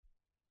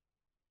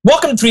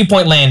Welcome to 3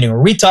 Point Landing, where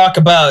we talk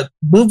about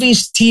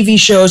movies, TV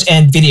shows,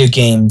 and video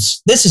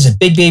games. This is a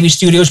Big Baby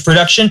Studios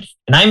production,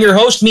 and I'm your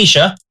host,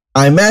 Misha.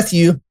 I'm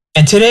Matthew.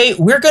 And today,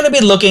 we're going to be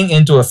looking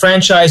into a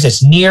franchise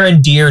that's near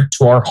and dear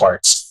to our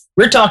hearts.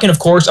 We're talking, of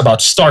course,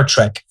 about Star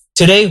Trek.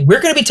 Today, we're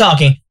going to be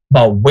talking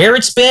about where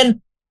it's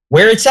been,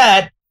 where it's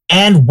at,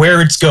 and where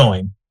it's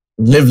going.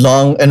 Live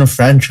long and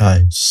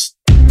franchise.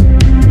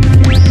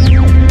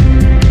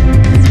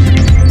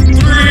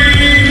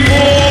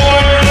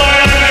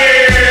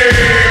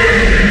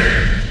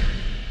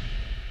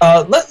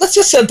 Let's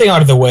get something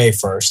out of the way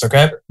first,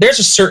 okay? There's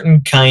a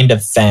certain kind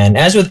of fan.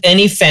 As with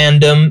any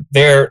fandom,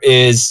 there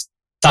is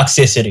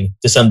toxicity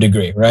to some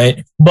degree,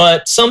 right?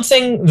 But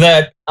something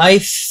that I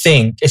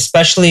think,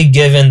 especially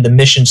given the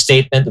mission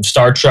statement of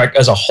Star Trek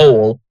as a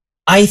whole,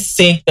 I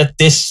think that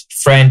this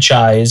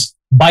franchise,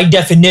 by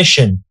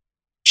definition,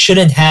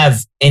 shouldn't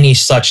have any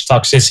such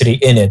toxicity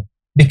in it.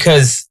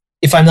 Because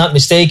if I'm not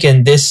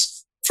mistaken,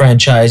 this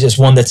franchise is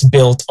one that's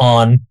built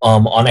on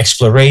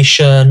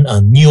exploration,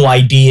 on new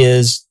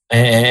ideas,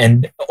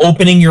 and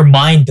opening your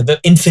mind to the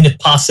infinite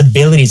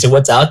possibilities of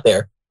what's out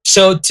there.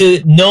 So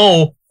to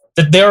know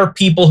that there are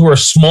people who are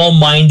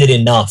small-minded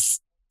enough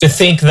to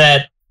think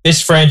that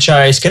this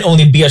franchise can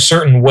only be a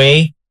certain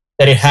way,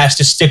 that it has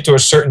to stick to a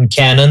certain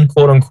canon,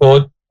 quote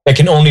unquote, that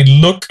can only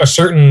look a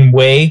certain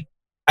way,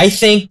 I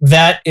think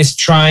that is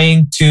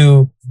trying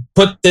to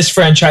put this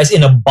franchise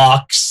in a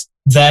box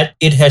that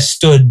it has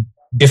stood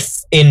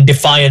in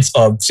defiance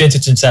of since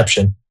its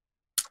inception.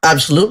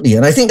 Absolutely.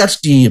 And I think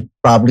that's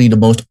probably the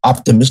most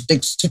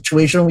optimistic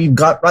situation we've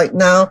got right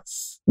now.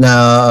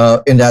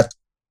 Now, in that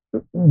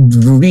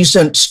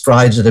recent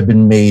strides that have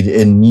been made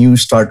in new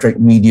Star Trek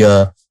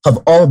media have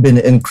all been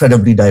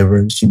incredibly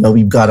diverse. You know,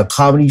 we've got a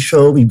comedy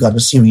show, we've got a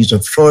series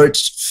of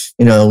shorts,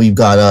 we've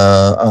got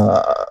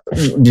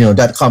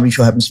that comedy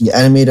show happens to be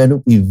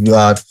animated. We've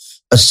got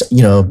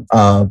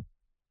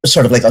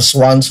sort of like a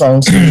swan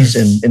song series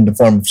in the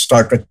form of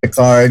Star Trek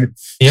Picard.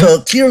 Yep.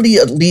 So clearly,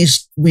 at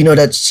least we know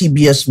that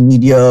CBS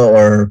Media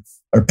or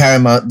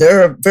Paramount,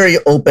 they're very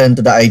open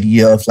to the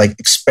idea of like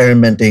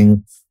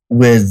experimenting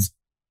with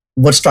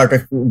what Star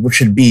Trek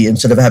should be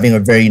instead of having a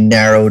very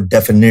narrow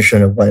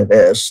definition of what it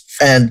is.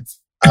 And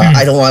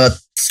I don't want to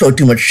throw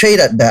too much shade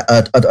at that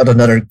at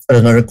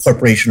another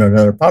corporation or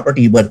another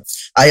property, but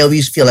I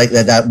always feel like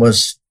that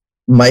was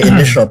my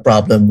initial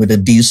problem with the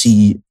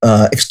DC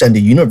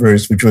extended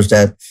universe, which was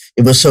that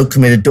it was so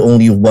committed to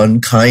only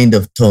one kind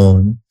of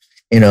tone,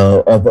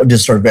 of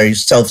this sort of very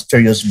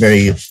self-serious,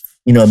 very,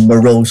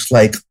 morose,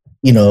 like,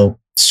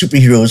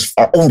 superheroes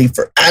are only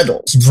for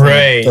adults.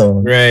 Right.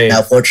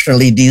 Now,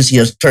 fortunately, DC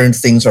has turned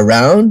things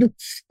around,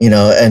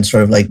 and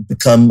sort of like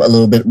become a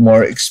little bit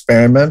more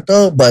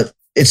experimental, but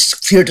it's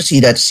clear to see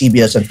that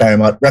CBS and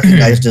Paramount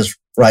recognize this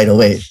right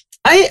away.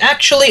 I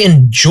actually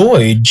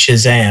enjoyed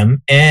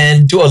Shazam,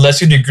 and to a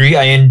lesser degree,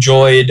 I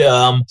enjoyed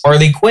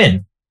Harley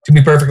Quinn, to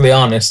be perfectly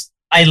honest.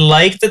 I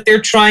like that they're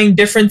trying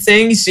different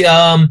things.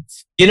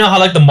 You know how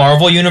like the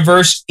Marvel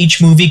Universe,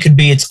 each movie could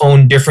be its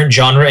own different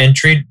genre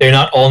entry. They're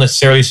not all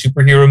necessarily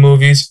superhero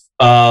movies.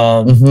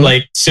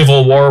 Like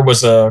Civil War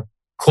was a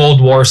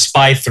Cold War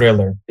spy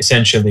thriller,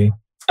 essentially.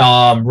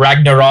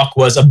 Ragnarok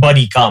was a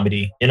buddy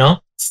comedy,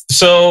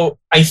 So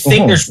I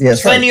think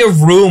there's plenty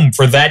of room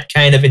for that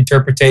kind of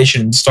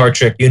interpretation in the Star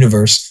Trek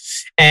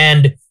universe.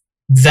 And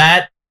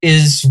that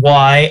is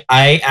why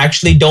I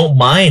actually don't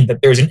mind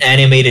that there's an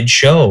animated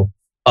show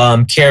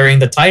carrying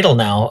the title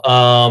now,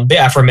 the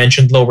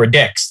aforementioned Lower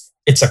Decks.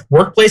 It's a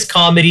workplace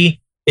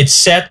comedy. It's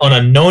set on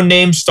a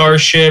no-name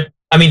starship.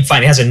 I mean,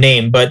 fine, it has a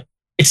name, but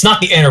it's not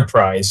the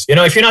Enterprise.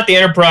 If you're not the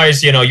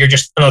Enterprise, you're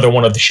just another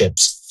one of the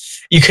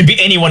ships. You could be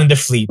anyone in the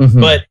fleet.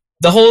 But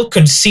the whole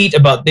conceit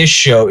about this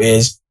show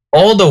is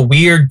all the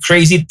weird,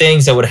 crazy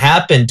things that would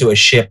happen to a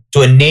ship,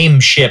 to a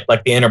named ship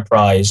like the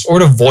Enterprise or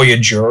the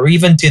Voyager or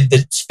even to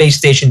the space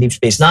station Deep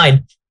Space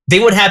Nine, they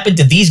would happen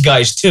to these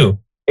guys too,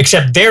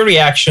 except their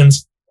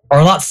reactions are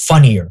a lot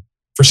funnier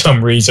for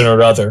some reason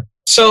or other.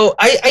 So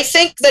I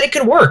think that it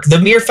could work. The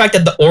mere fact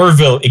that the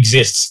Orville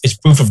exists is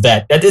proof of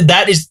that.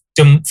 That is,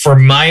 for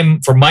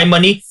my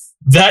money,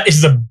 that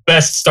is the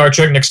best Star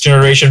Trek Next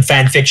Generation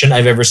fan fiction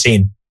I've ever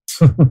seen.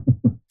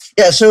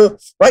 Yeah, so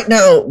right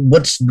now,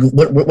 what's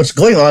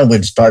going on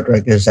with Star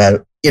Trek is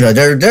that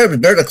they're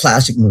the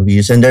classic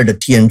movies and they're the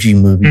TNG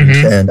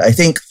movies, and I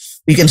think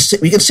we can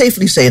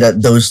safely say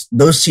that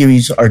those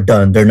series are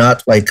done. They're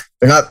not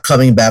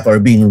coming back or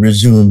being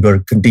resumed or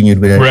continued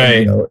with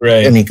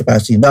any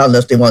capacity, not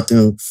unless they want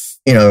to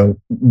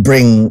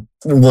bring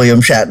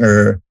William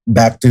Shatner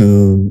back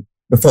to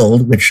the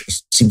fold, which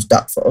seems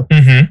doubtful.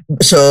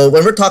 So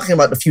when we're talking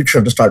about the future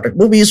of the Star Trek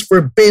movies,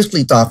 we're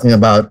basically talking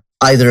about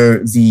either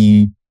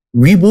the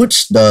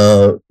reboots,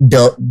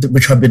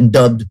 which have been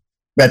dubbed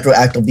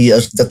retroactively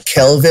as the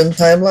Kelvin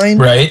timeline,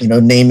 right?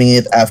 Naming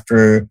it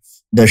after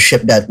the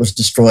ship that was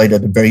destroyed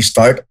at the very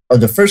start of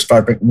the first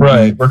Star Trek movie,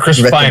 right? Where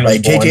Chris Pine was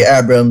by J.J.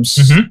 Abrams,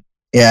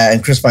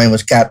 and Chris Pine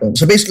was captain.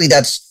 So basically,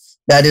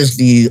 that is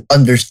the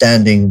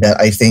understanding that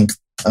I think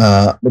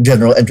the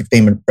general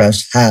entertainment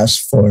press has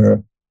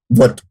for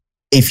what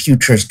a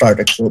future Star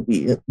Trek will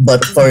be.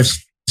 But of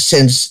course,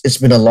 since it's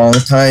been a long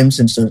time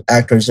since the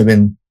actors have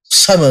been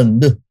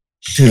summoned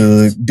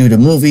to do the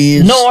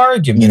movies, no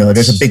argument.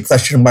 There's a big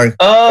question mark.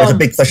 There's a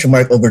big question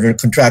mark over their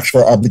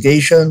contractual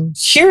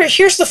obligations.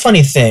 Here's the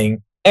funny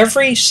thing.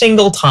 Every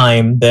single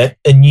time that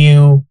a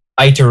new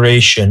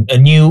iteration, a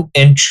new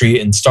entry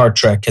in Star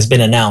Trek has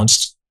been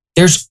announced,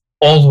 there's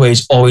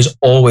always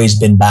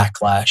been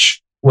backlash.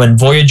 When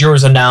Voyager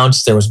was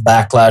announced, there was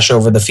backlash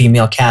over the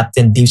female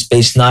captain, Deep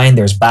Space Nine.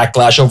 There's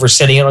backlash over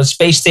setting it on a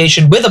space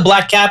station with a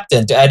black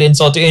captain to add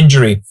insult to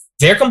injury.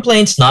 Their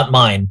complaints, not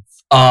mine.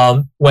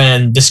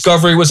 When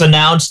Discovery was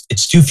announced,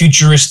 it's too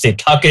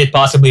futuristic. How could it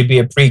possibly be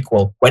a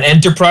prequel? When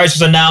Enterprise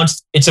was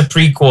announced, it's a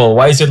prequel.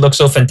 Why does it look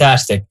so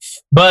fantastic?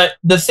 But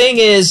the thing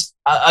is,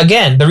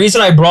 again, the reason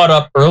I brought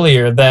up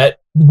earlier that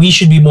we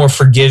should be more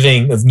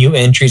forgiving of new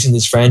entries in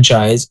this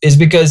franchise is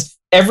because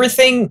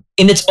everything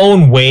in its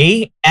own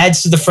way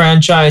adds to the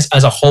franchise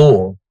as a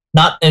whole,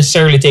 not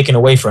necessarily taken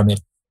away from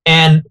it.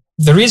 And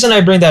the reason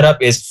I bring that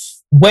up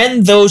is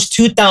when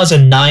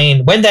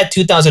that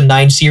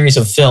 2009 series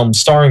of films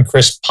starring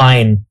Chris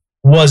Pine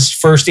was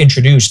first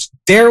introduced,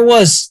 there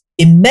was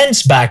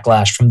immense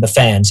backlash from the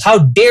fans. How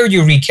dare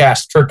you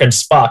recast Kirk and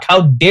Spock?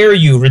 How dare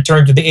you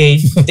return to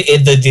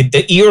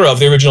the era of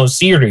the original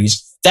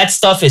series? That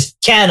stuff is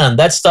canon.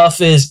 That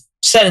stuff is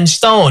set in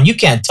stone. You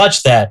can't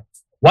touch that.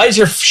 Why does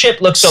your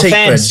ship look so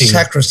fancy?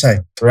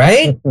 Sacrosanct.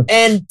 Right?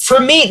 And for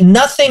me,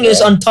 nothing is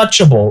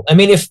untouchable. I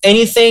mean, if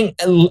anything,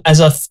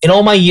 in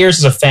all my years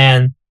as a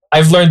fan,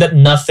 I've learned that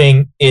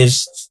nothing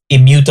is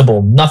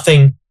immutable.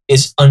 Nothing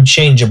is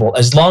unchangeable.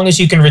 As long as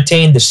you can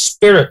retain the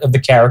spirit of the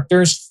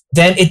characters,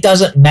 then it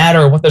doesn't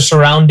matter what the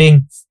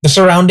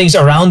surroundings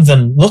around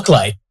them look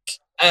like.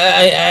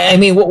 I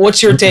mean,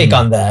 what's your take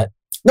on that?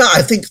 No,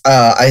 I think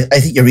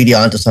you're really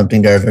onto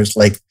something there. There's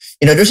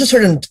there's a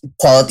certain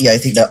quality I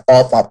think that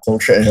all pop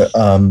culture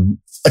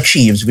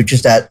achieves, which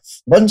is that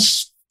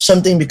once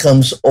something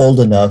becomes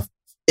old enough,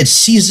 it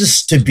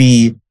ceases to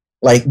be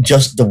like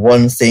just the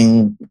one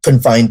thing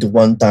confined to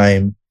one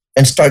time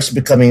and starts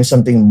becoming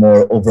something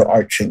more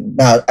overarching.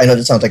 Now, I know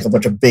that sounds like a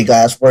bunch of big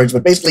ass words,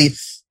 but basically,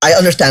 I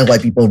understand why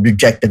people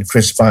rejected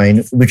Chris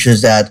Pine, which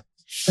is that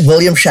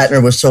William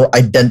Shatner was so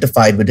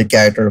identified with the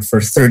character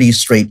for 30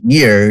 straight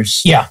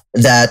years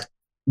that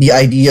the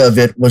idea of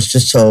it was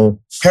just so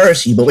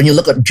heresy. But when you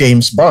look at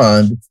James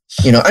Bond,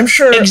 I'm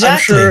sure James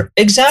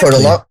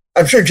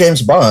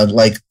Bond,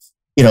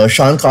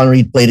 Sean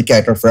Connery played a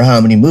character for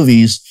how many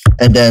movies,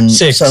 and then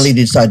 6. Suddenly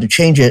they decided to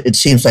change it. It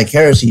seems like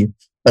heresy.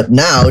 But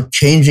now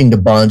changing the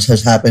Bonds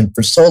has happened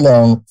for so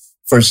long,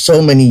 for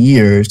so many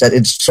years, that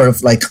it's sort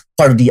of like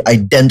part of the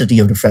identity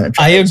of the franchise.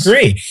 I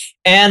agree.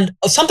 And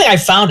something I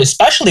found,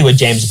 especially with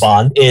James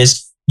Bond,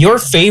 is your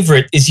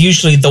favorite is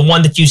usually the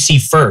one that you see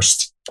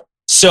first.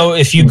 So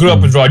if you grew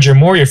up with Roger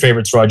Moore, your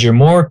favorite's Roger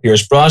Moore,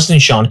 Pierce Brosnan,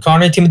 Sean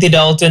Connery, Timothy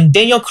Dalton,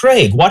 Daniel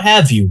Craig, what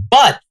have you.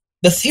 But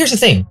here's the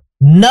thing.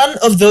 None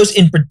of those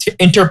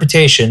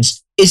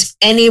interpretations is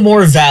any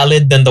more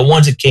valid than the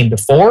ones that came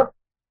before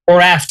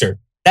or after.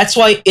 That's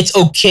why it's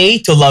okay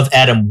to love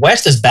Adam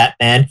West as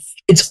Batman.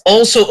 It's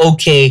also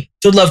okay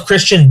to love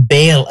Christian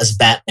Bale as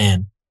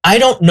Batman. I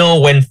don't know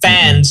when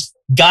fans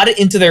got it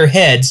into their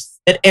heads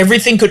that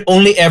everything could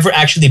only ever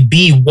actually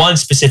be one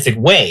specific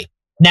way.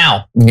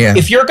 Now,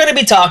 if you're going to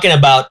be talking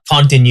about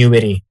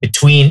continuity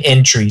between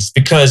entries,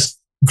 because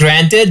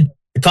granted,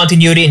 the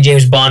continuity in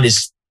James Bond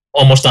is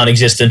almost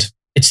non-existent.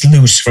 It's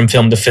loose from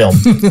film to film.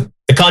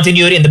 The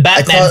continuity in the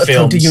Batman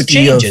films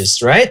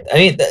changes, right? I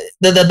mean,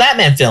 the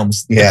Batman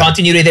films, the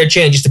continuity there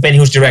changes depending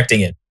who's directing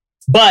it.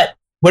 But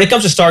when it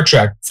comes to Star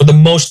Trek, for the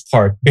most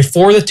part,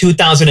 before the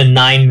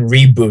 2009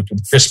 reboot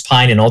with Chris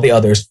Pine and all the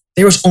others,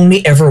 there was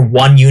only ever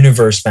one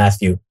universe,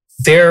 Matthew.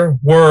 There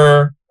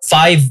were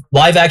 5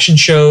 live-action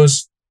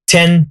shows,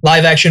 10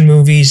 live-action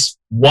movies,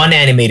 1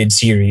 animated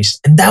series.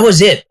 And that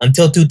was it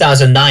until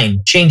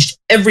 2009. Changed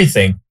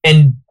everything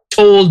and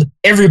told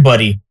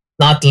everybody,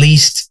 not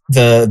least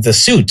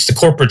the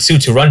corporate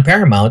suits who run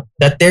Paramount,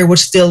 that there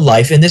was still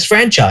life in this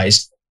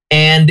franchise.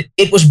 And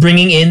it was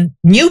bringing in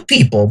new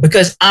people,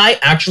 because I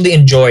actually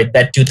enjoyed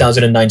that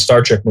 2009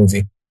 Star Trek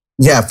movie.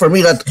 Yeah, for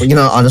me, that,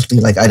 honestly,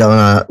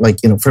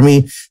 for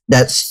me,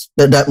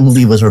 that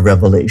movie was a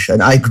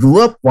revelation. I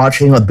grew up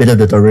watching a bit of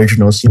the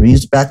original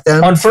series back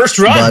then. On first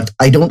run. But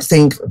I don't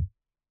think,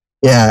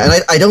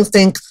 and I don't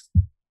think...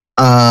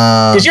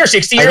 Because you're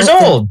 60 years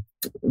old.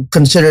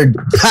 Considered...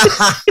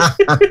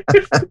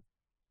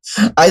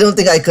 I don't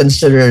think I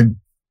considered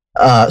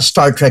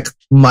Star Trek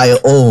my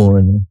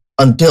own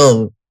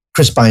until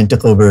Chris Pine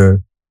took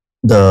over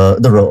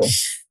the role.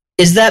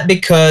 Is that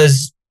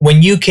because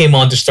when you came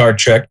on to Star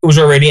Trek, it was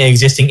already an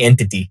existing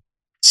entity?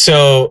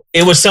 So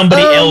it was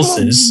somebody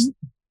else's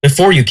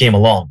before you came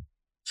along?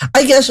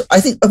 I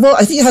think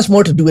it has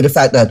more to do with the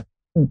fact that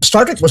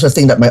Star Trek was a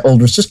thing that my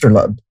older sister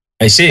loved.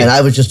 I see. And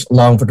I was just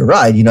along for the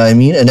ride, you know what I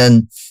mean? And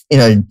then,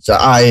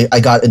 I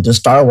got into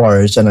Star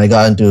Wars, and I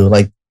got into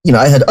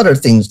I had other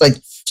things. Like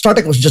Star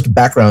Trek was just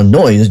background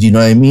noise, you know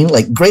what I mean?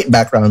 Like great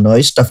background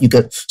noise, stuff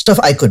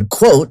I could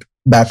quote,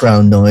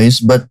 background noise,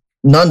 but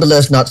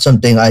nonetheless not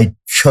something I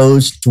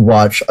chose to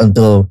watch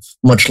until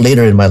much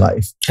later in my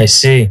life. I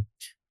see.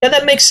 Yeah,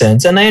 that makes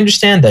sense. And I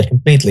understand that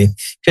completely.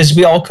 Because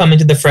we all come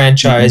into the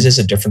franchises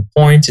at different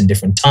points, in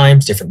different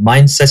times, different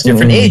mindsets,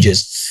 different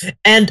ages.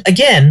 And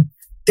again,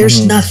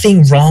 there's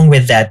nothing wrong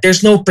with that.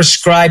 There's no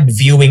prescribed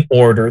viewing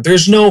order.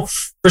 There's no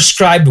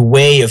prescribed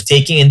way of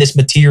taking in this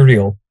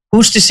material.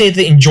 Who's to say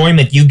the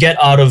enjoyment you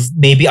get out of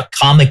maybe a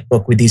comic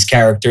book with these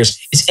characters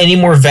is any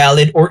more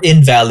valid or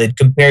invalid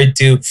compared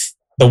to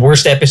the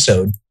worst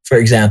episode, for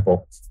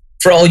example?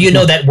 For all you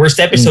know, that worst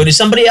episode is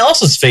somebody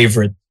else's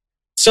favorite.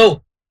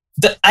 So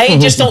I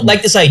just don't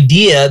like this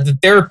idea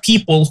that there are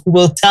people who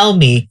will tell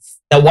me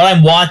that what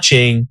I'm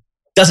watching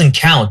doesn't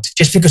count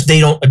just because they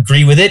don't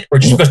agree with it or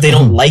just because they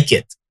don't like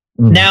it.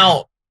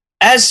 Now,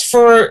 as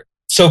for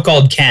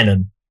so-called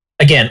canon,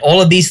 again,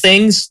 all of these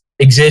things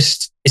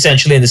exist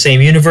essentially in the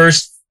same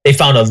universe. They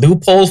found a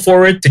loophole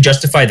for it to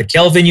justify the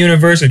Kelvin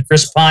universe with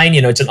Chris Pine.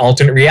 You know, it's an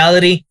alternate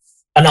reality,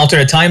 an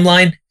alternate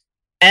timeline.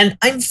 And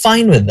I'm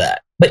fine with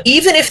that. But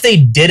even if they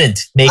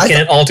didn't make it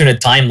an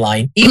alternate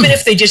timeline, even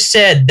if they just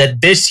said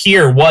that this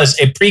here was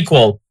a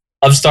prequel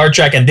of Star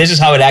Trek and this is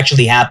how it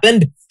actually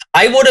happened,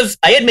 I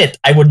admit,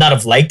 I would not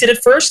have liked it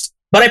at first,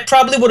 but I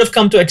probably would have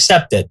come to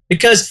accept it.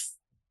 Because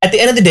at the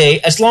end of the day,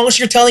 as long as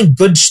you're telling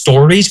good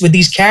stories with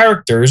these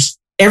characters,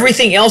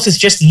 everything else is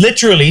just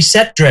literally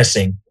set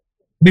dressing.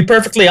 To be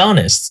perfectly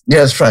honest. Yeah,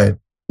 that's right.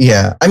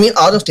 Yeah. I mean,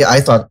 honestly, I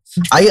thought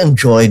I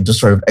enjoyed the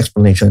sort of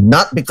explanation,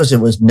 not because it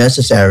was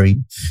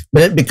necessary,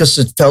 but because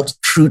it felt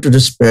true to the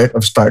spirit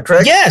of Star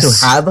Trek to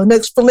have an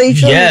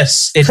explanation.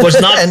 Yes. It was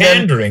not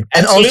pandering.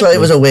 And also it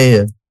was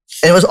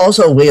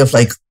also a way of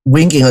like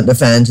winking at the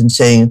fans and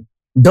saying,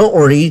 don't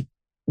worry,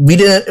 we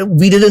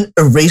didn't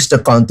erase the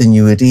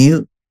continuity.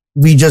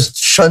 We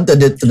just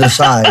shunted it to the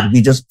side.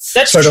 We just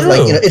sort of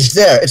like, it's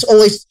there.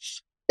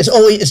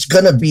 It's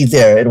gonna be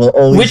there. It will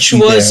always Which be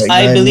was, there,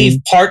 I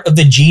believe, part of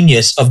the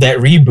genius of that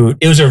reboot.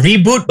 It was a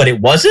reboot, but it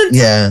wasn't.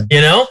 Yeah.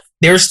 You know?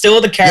 They were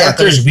still the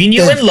characters we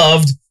knew and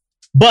loved,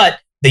 but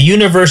the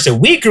universe that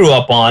we grew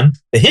up on,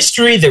 the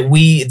history that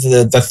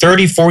the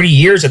 30, 40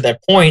 years at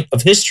that point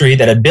of history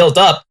that had built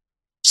up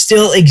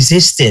still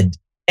existed.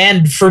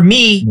 And for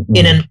me,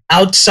 in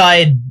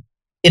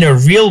a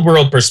real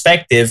world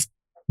perspective,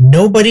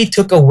 nobody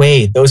took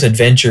away those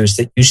adventures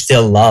that you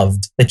still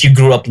loved, that you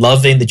grew up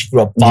loving, that you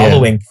grew up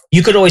following.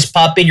 You could always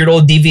pop in your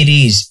old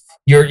DVDs,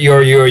 your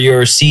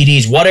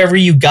CDs, whatever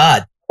you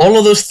got. All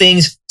of those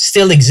things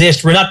still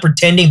exist. We're not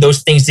pretending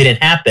those things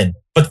didn't happen.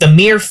 But the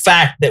mere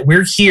fact that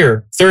we're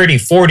here 30,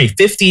 40,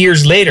 50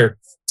 years later,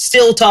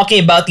 still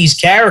talking about these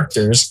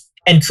characters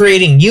and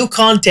creating new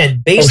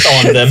content based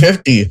on them.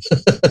 50.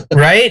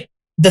 Right?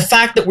 The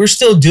fact that we're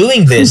still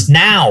doing this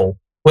now,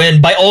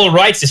 when by all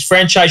rights, this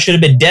franchise should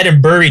have been dead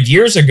and buried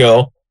years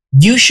ago,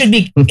 you should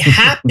be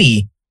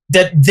happy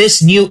that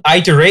this new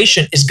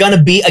iteration is going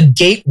to be a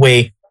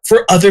gateway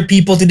for other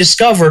people to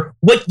discover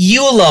what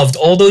you loved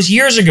all those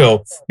years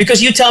ago.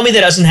 Because you tell me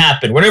that doesn't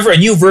happen. Whenever a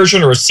new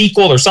version or a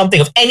sequel or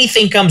something of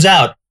anything comes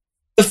out,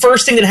 the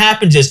first thing that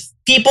happens is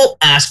people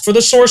ask for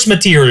the source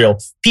material.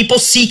 People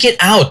seek it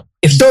out.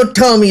 Don't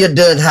tell me it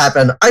didn't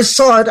happen. I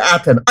saw it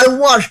happen. I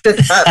watched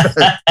it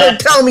happen. Don't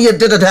tell me it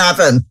didn't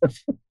happen.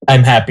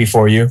 I'm happy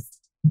for you.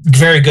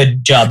 Very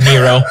good job,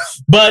 Nero.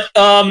 But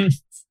I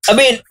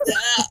mean,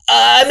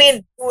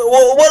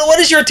 what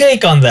is your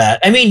take on that?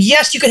 I mean,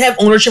 yes, you can have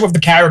ownership of the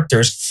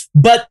characters,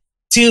 but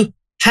to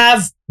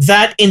have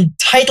that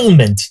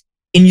entitlement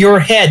in your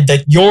head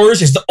that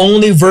yours is the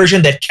only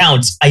version that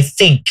counts, I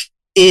think,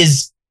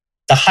 is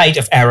the height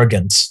of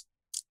arrogance.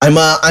 I'm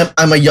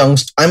a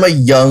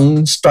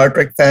young Star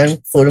Trek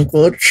fan, quote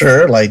unquote.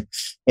 Sure, like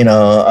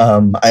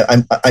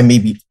I may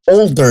be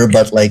older,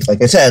 but like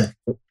I said,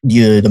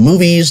 the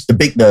movies,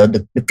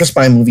 the Chris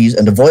Pine movies,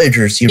 and the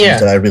Voyager series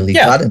that I really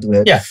got into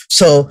it. Yeah.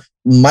 So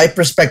my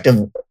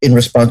perspective, in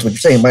response to what you're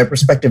saying, my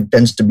perspective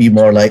tends to be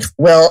more like,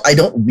 well, I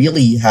don't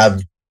really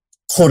have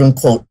quote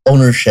unquote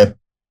ownership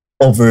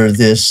over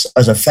this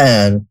as a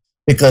fan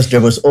because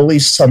there was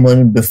always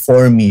someone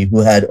before me who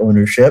had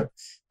ownership.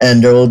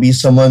 And there will be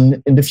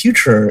someone in the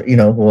future,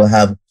 who will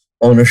have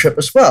ownership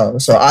as well.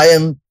 So I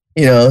am,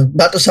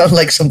 not to sound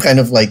like some kind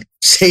of like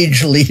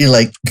sagely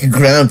like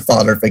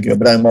grandfather figure,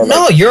 but I'm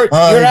all you're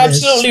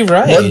absolutely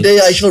right. One day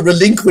I shall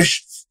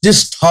relinquish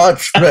this Star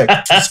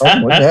Trek to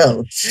someone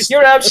else.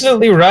 You're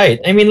absolutely right.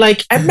 I mean,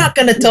 like, I'm not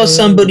going to tell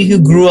somebody who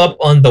grew up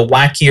on the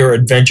wackier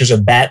adventures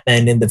of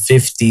Batman in the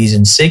 50s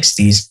and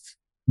 60s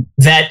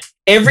that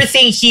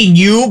everything he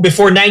knew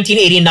before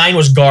 1989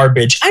 was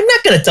garbage. I'm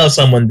not going to tell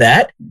someone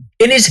that.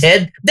 In his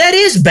head, that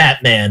is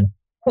Batman.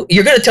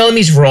 You're going to tell him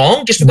he's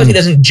wrong just because he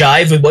doesn't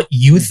jive with what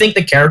you think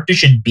the character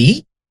should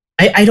be?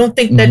 I don't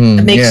think that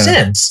makes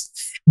sense.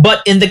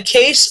 But in the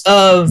case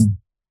of,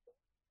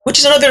 which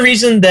is another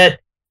reason that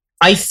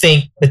I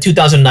think the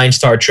 2009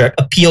 Star Trek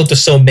appealed to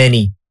so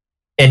many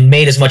and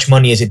made as much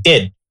money as it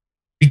did,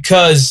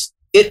 because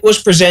it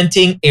was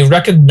presenting a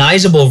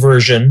recognizable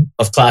version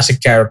of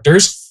classic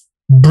characters,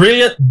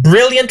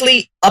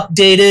 brilliantly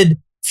updated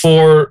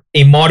for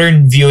a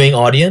modern viewing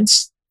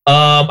audience.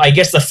 I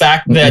guess the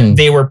fact that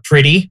they were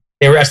pretty,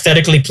 they were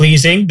aesthetically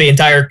pleasing, the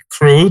entire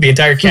crew, the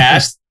entire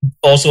cast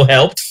also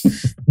helped.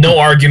 No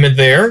argument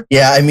there.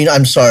 Yeah, I mean,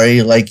 I'm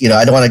sorry. Like,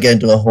 I don't want to get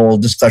into a whole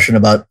discussion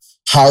about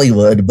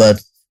Hollywood,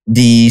 but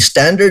the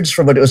standards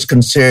for what it was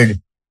considered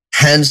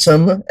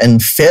handsome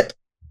and fit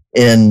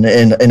in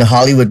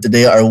Hollywood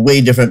today are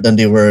way different than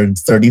they were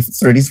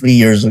 33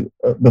 years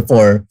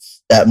before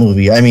that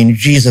movie. I mean,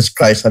 Jesus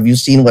Christ, have you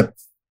seen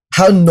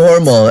how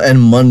normal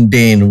and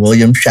mundane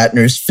William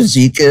Shatner's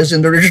physique is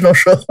in the original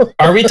show?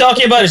 Are we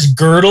talking about his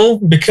girdle?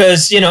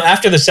 Because,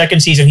 after the second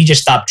season, he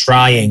just stopped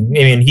trying.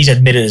 I mean, he's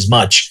admitted as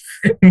much.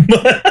 He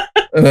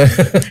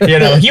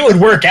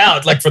would work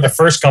out like for the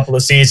first couple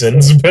of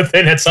seasons, but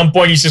then at some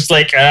point he's just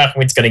like,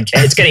 it's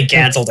getting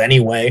canceled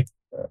anyway.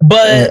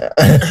 But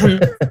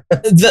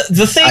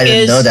the thing I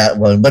didn't know that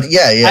one, but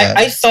yeah.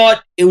 I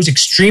thought it was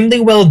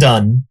extremely well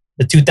done,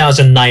 the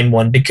 2009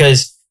 one,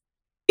 because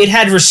it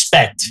had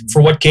respect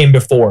for what came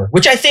before,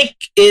 which I think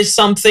is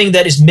something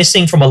that is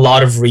missing from a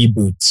lot of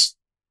reboots.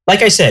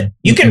 Like I said,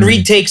 you can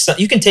take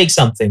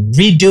something,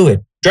 redo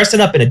it, dress it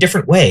up in a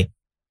different way.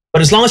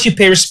 But as long as you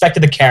pay respect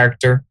to the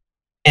character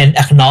and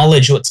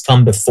acknowledge what's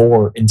come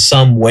before in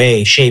some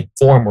way, shape,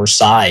 form, or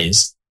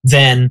size,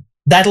 then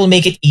that'll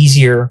make it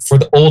easier for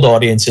the old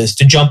audiences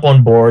to jump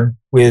on board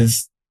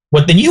with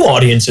what the new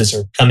audiences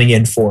are coming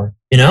in for,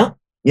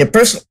 Yeah,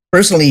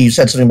 personally, you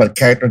said something about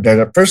character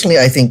there. Personally,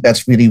 I think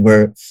that's really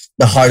where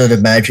the heart of the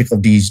magic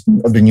of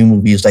the new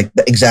movies, like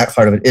the exact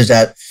heart of it, is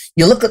that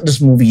you look at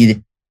this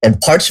movie and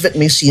parts of it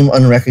may seem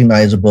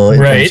unrecognizable in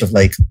terms of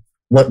like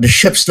what the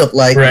ships look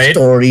like, the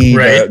story,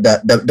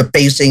 the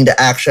pacing, the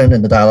action,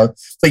 and the dialogue.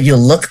 But you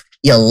look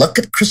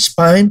at Chris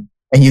Pine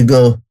and you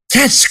go,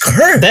 "That's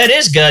Kirk. That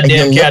is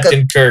goddamn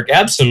Captain Kirk."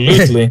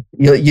 Absolutely.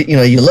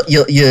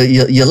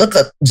 You look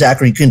at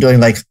Zachary Quinto and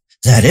like,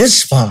 "That is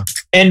Spock."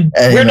 And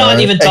we're not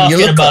even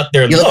talking about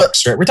their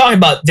looks, right? We're talking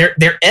about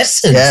their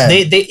essence. Yeah.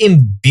 They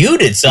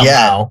imbued it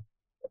somehow.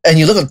 Yeah. And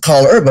you look at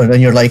Carl Urban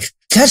and you're like,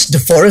 "That's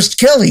DeForest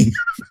Kelly."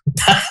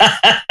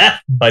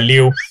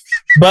 Baliw.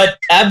 But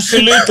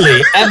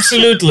absolutely.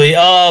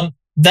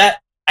 That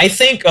I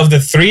think of the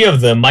three of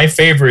them, my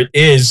favorite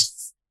is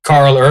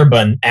Carl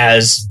Urban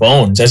as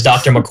Bones, as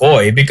Dr.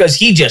 McCoy, because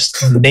he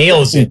just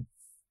nails it.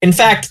 In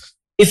fact,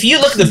 if you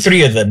look at the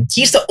three of them,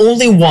 he's the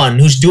only one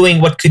who's doing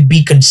what could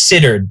be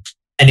considered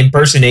an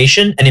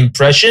impersonation, an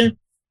impression,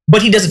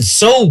 but he does it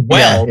so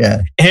well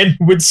and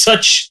with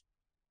such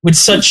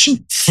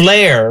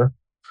flair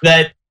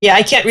that,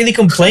 I can't really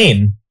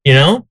complain,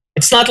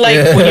 It's not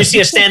like when you see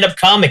a stand-up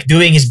comic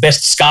doing his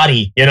best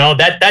Scotty,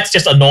 that's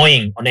just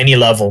annoying on any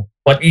level.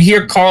 But you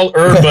hear Carl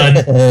Urban,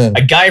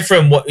 a guy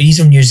he's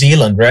from New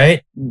Zealand,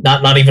 right?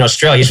 Not even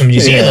Australia, he's from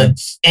New Zealand.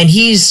 And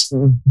he's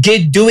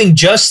doing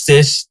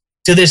justice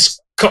to this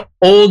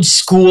old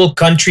school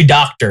country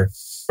doctor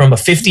from a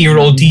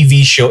 50-year-old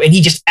TV show, and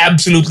he just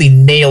absolutely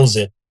nails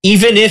it.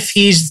 Even if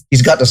he's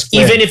got the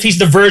split. Even if he's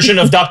the version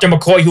of Dr.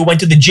 McCoy who went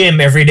to the gym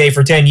every day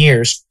for 10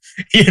 years,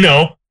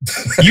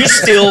 you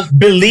still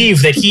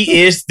believe that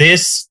he is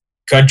this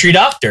country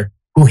doctor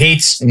who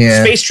hates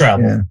space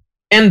travel. Yeah.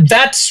 And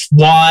that's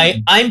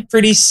why I'm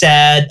pretty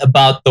sad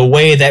about the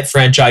way that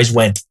franchise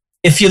went.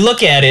 If you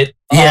look at it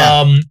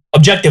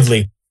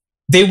objectively,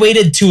 they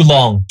waited too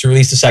long to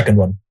release the second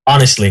one.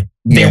 Honestly,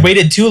 they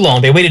waited too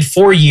long. They waited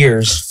 4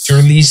 years to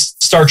release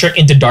Star Trek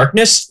Into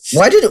Darkness.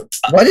 Why did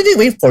they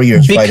wait 4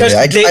 years? Because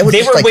they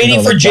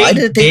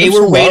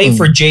were waiting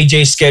for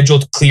JJ's schedule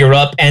to clear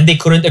up, and they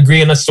couldn't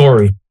agree on a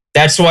story.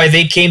 That's why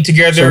they came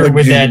together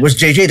with that. Was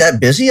JJ that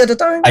busy at the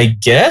time? I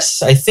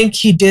guess. I think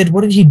he did.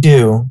 What did he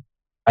do?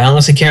 I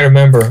honestly can't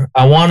remember.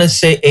 I want to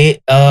say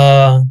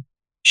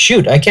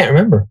shoot, I can't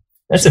remember.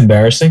 That's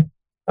embarrassing.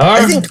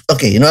 I think.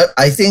 Okay, you know what?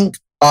 I think.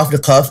 Off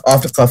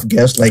the cuff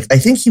guess, like I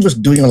think he was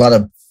doing a lot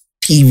of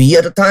TV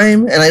at the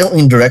time, and I don't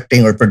mean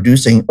directing or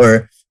producing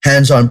or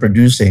hands-on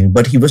producing,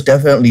 but he was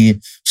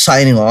definitely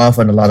signing off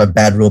on a lot of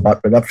Bad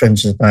Robot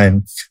productions at the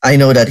time. I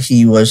know that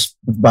he was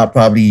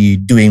probably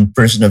doing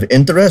Person of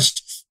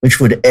Interest,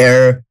 which would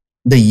air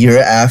the year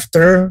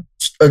after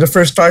the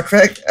first Star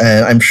Trek,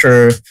 and I'm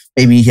sure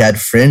maybe he had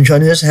Fringe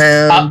on his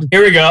hand.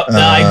 Here we go.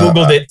 I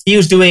googled it. He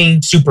was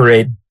doing Super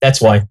 8.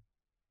 That's why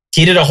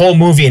he did a whole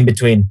movie in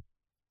between.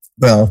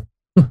 Well.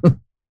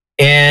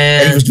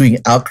 And he was doing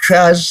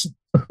Alcatraz.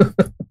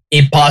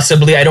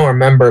 Possibly, I don't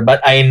remember, but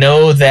I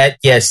know that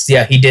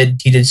he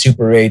did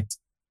Super 8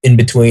 in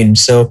between.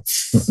 So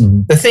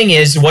the thing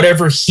is,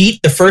 whatever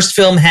heat the first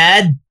film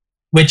had,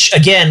 which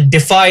again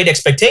defied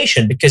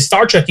expectation, because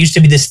Star Trek used to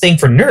be this thing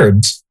for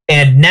nerds,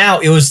 and now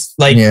it was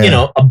like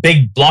a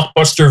big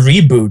blockbuster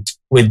reboot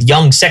with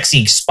young,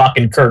 sexy Spock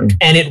and Kirk,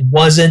 and it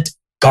wasn't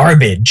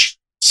garbage.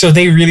 So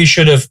they really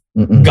should have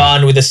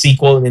gone with a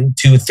sequel in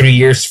 2-3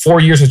 years. 4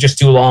 years was just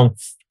too long.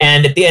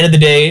 And at the end of the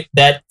day,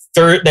 that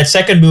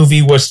second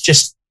movie was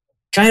just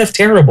kind of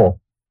terrible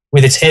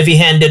with its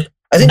heavy-handed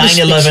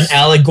 9/11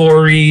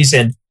 allegories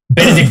and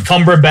Benedict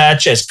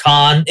Cumberbatch as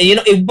Khan.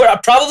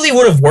 It probably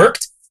would have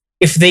worked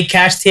if they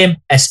cast him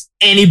as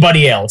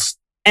anybody else.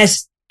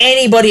 as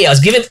anybody else.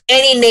 Give him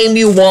any name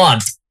you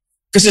want,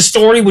 because the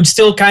story would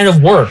still kind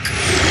of work.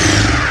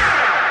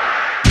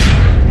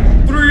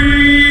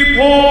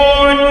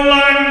 3-point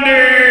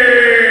landing.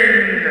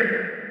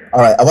 All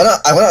right, I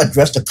wanna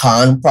address the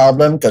Khan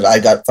problem because I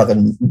got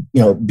fucking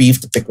beef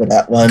to pick with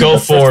that one. Go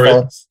for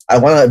it. I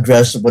want to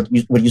address what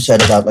you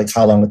said about like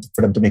how long it took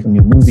for them to make a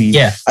new movie.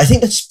 Yeah, I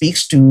think it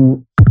speaks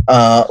to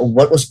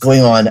what was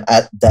going on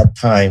at that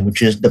time,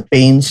 which is the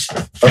pains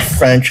of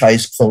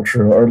franchise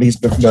culture, or at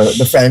least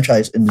the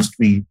franchise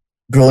industry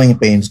growing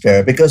pains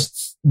there.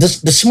 Because the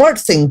smart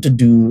thing to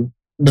do,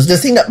 the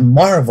thing that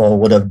Marvel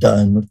would have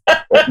done,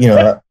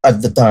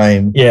 at the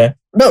time. Yeah.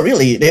 No,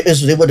 really,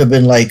 they would have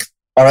been like,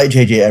 all right,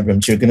 J.J.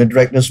 Abrams, you're going to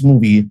direct this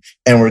movie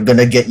and we're going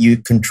to get you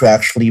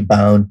contractually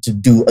bound to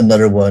do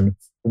another one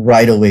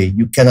right away.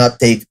 You cannot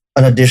take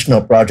an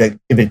additional project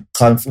if it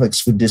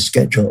conflicts with this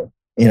schedule,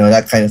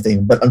 that kind of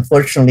thing. But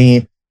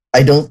unfortunately,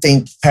 I don't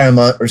think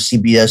Paramount or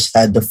CBS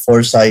had the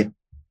foresight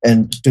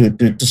and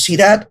to see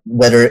that,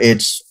 whether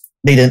it's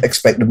they didn't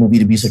expect the movie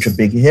to be such a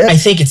big hit. I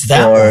think it's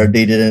that or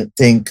they didn't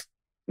think,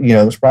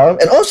 this problem.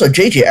 And also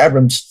J.J.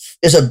 Abrams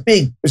is a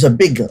big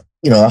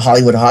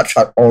Hollywood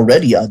hotshot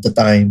already at the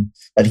time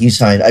that he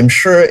signed. I'm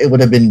sure it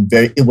wouldn't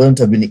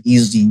have been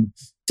easy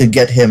to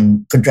get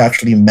him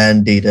contractually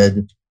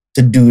mandated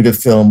to do the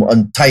film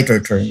on tighter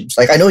terms.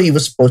 Like, I know he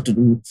was supposed to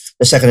do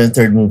the second and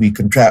third movie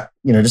the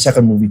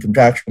second movie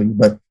contractually,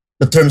 but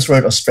the terms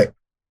weren't as strict.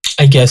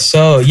 I guess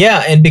so.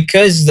 Yeah. And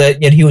because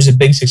he was a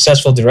big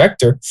successful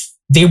director,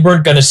 they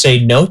weren't going to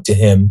say no to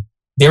him.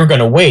 They were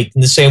going to wait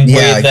in the same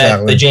way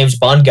that the James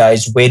Bond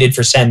guys waited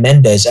for Sam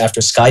Mendes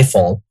after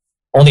Skyfall.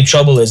 Only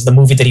trouble is the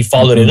movie that he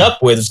followed it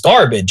up with is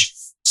garbage.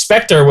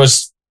 Spectre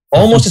was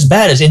almost as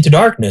bad as Into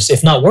Darkness,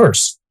 if not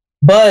worse.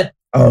 But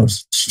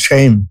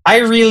shame. I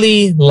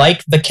really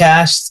like the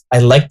cast. I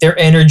like their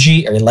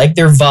energy. I like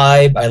their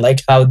vibe. I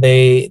like how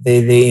they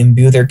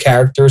imbue their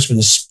characters with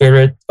the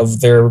spirit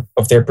of their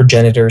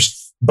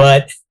progenitors.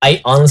 But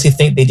I honestly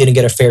think they didn't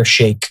get a fair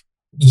shake.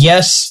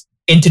 Yes,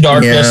 Into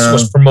Darkness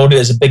was promoted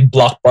as a big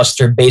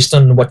blockbuster based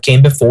on what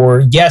came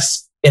before.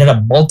 Yes, it had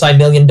a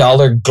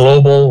multi-million-dollar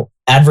global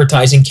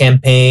advertising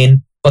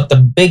campaign. But the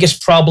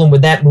biggest problem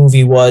with that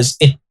movie was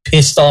it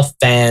pissed off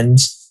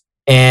fans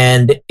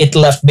and it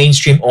left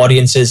mainstream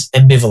audiences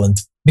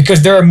ambivalent.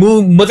 Because there are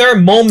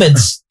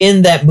moments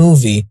in that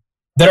movie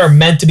that are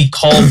meant to be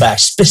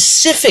callbacks,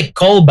 specific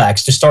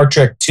callbacks to Star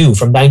Trek II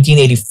from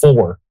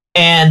 1984.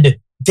 And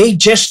they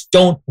just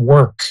don't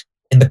work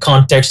in the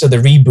context of the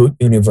reboot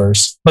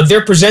universe. But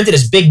they're presented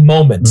as big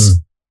moments.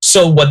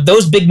 So what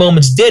those big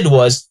moments did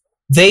was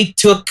they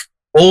took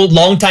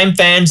longtime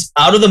fans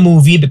out of the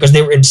movie because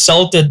they were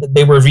insulted that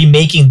they were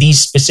remaking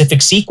these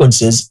specific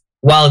sequences,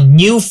 while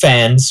new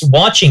fans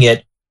watching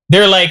it,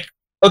 they're like,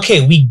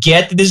 okay, we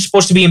get that this is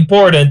supposed to be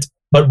important,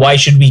 but why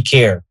should we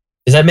care?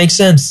 Does that make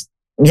sense?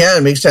 Yeah,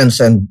 it makes sense.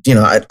 And,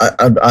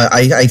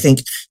 I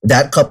think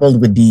that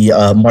coupled with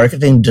the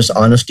marketing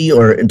dishonesty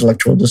or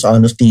intellectual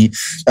dishonesty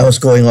that was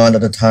going on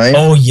at the time.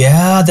 Oh,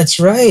 yeah, that's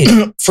right.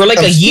 For like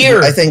a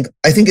year. I think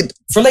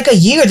for like a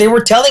year, they were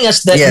telling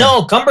us that,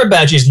 no,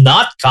 Cumberbatch is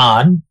not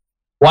Khan.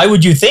 Why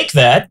would you think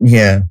that?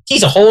 Yeah.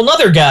 He's a whole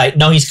other guy.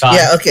 No, he's Khan.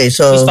 Yeah, okay,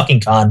 so... He's fucking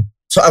Khan.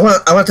 So I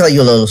want to tell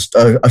you a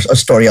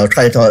story. I'll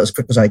try to tell it as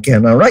quick as I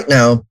can. Now, right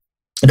now,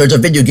 there's a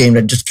video game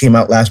that just came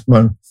out last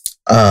month.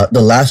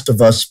 The Last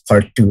of Us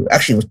Part 2.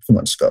 Actually, it was 2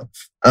 months ago.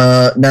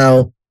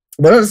 Now,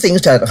 one of the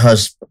things that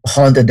has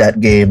haunted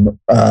that game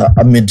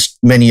amidst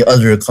many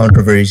other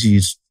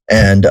controversies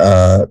and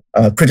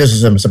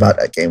criticisms about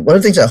that game, one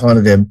of the things that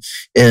haunted him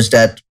is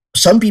that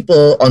some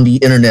people on the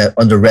internet,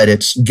 on the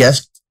Reddits,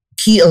 guessed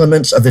key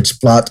elements of its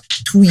plot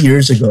 2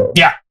 years ago.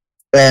 Yeah.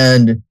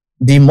 And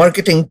the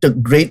marketing took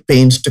great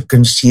pains to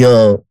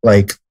conceal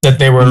that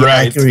they were the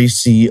right.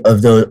 accuracy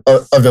of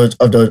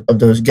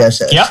those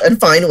guesses. Yeah. And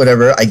fine,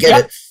 whatever. I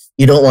get it.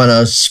 You don't want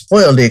to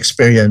spoil the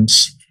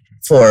experience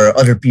for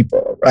other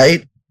people,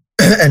 right?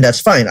 And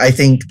that's fine. I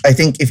think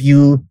if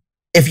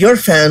your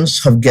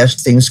fans have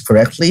guessed things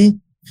correctly,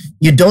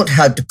 you don't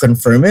have to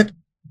confirm it,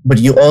 but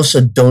you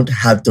also don't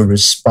have to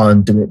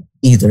respond to it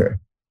either.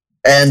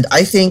 And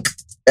I think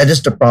that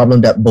is the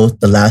problem that both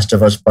The Last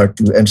of Us Part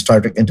 2 and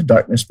Star Trek Into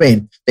Darkness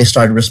made. They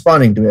started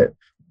responding to it.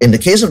 In the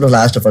case of The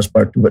Last of Us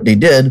Part 2, what they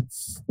did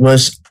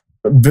was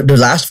the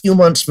last few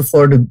months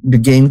before the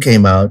game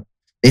came out,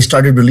 they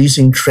started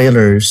releasing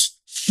trailers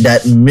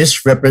that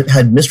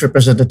had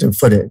misrepresentative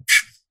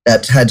footage,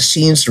 that had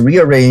scenes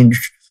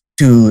rearranged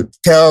to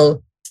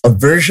tell a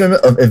version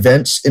of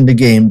events in the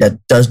game that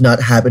does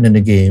not happen in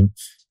the game,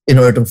 in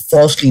order to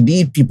falsely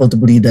lead people to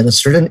believe that a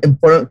certain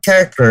important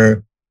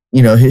character,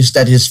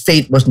 his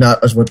fate was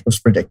not as what was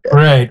predicted.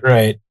 Right.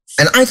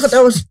 And I thought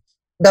that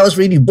was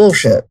really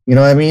bullshit. You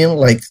know what I mean?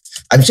 Like,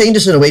 I'm saying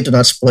this in a way to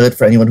not spoil it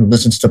for anyone who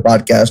listens to the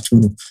podcast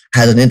who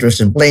has an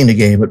interest in playing the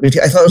game. But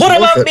I thought it was what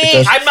about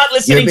me? I'm not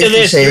listening to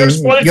this. You're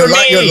spoiling for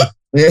me.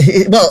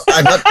 Well,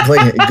 I'm not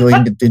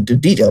going into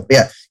detail. But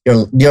yeah,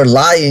 you're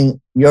lying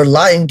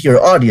to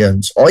your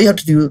audience. All you have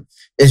to do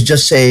is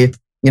just say,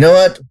 you know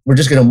what? We're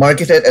just going to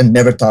market it and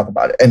never talk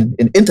about it. And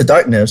in Into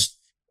Darkness,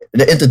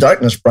 the Into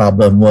Darkness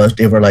problem was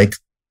they were like,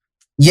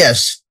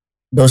 yes,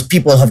 those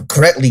people have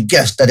correctly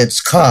guessed that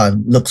it's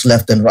Khan, looks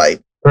left and right.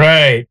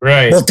 Right.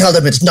 We'll tell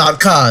them it's not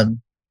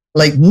Khan.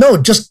 Like, no,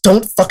 just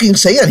don't fucking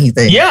say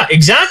anything. Yeah,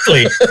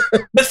 exactly.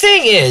 The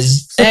thing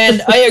is,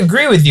 and I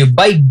agree with you,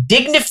 by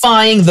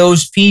dignifying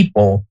those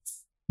people,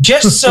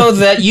 just so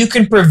that you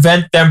can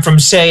prevent them from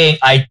saying,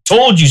 I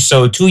told you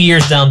so 2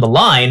 years down the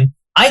line,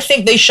 I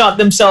think they shot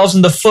themselves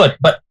in the foot.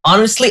 But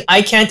honestly,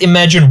 I can't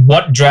imagine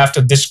what draft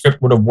of this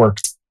script would have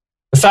worked.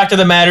 The fact of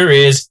the matter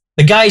is,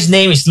 the guy's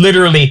name is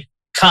literally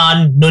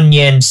Khan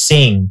Noonien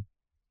Singh.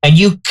 And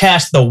you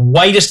cast the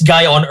whitest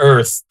guy on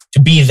earth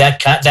to be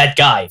that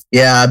guy.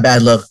 Yeah,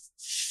 bad luck.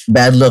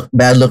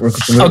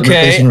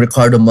 Replacing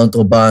Ricardo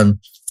Montalban,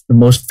 the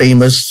most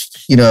famous,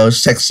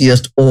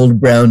 sexiest old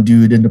brown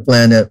dude in the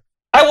planet.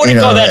 I wouldn't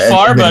go that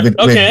far, but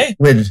okay.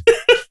 But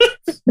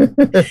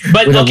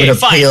okay,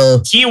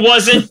 fine. He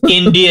wasn't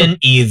Indian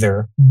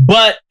either.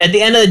 But at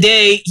the end of the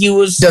day, he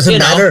was... Doesn't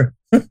matter.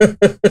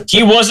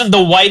 He wasn't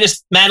the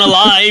whitest man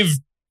alive.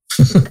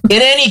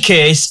 In any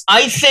case,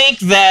 I think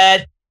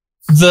that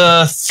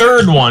the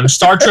third one,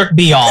 Star Trek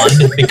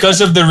Beyond, because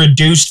of the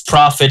reduced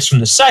profits from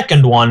the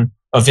second one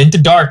of Into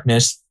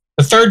Darkness,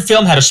 the third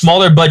film had a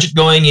smaller budget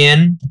going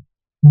in,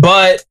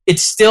 but it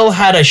still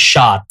had a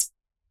shot.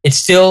 It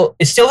still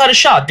had a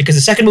shot because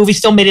the second movie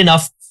still made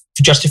enough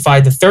to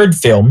justify the third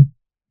film.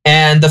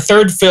 And the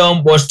third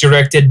film was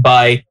directed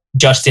by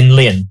Justin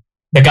Lin,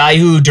 the guy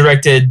who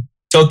directed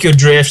Tokyo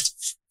Drift,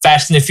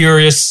 Fast and the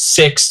Furious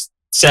 6,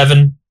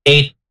 7,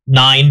 8,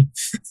 9.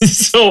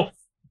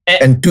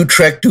 And Too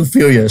Trek, Too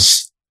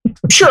Furious.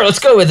 Sure, let's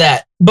go with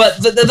that.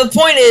 But the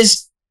point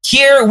is,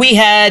 here we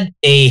had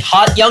a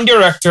hot young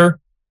director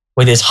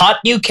with his hot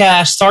new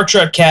cast, Star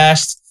Trek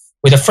cast,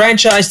 with a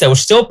franchise that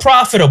was still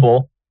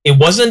profitable. It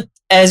wasn't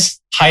as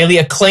highly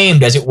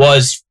acclaimed as it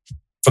was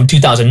from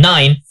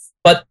 2009,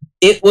 but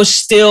it was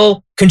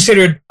still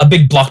considered a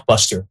big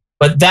blockbuster.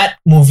 But that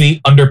movie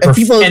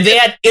underperformed. And they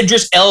had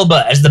Idris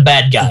Elba as the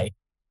bad guy.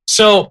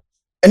 So...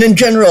 And in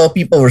general,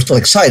 people were still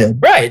excited.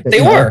 Right,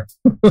 they were.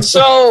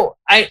 So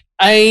I'm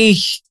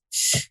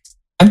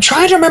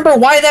trying to remember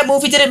why that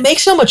movie didn't make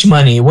so much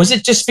money. Was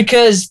it just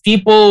because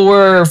people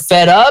were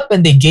fed up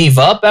and they gave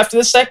up after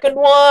the second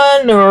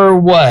one, or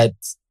what?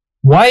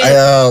 Why?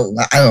 I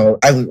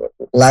don't know.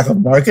 Lack of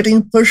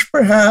marketing push,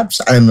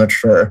 perhaps. I'm not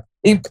sure.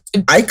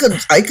 I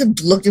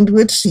could look into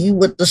it, see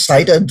what the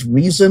cited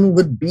reason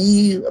would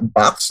be.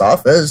 Box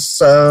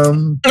office.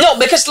 No,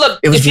 because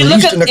look, if you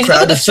look at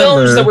the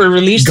films that were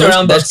released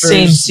around that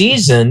same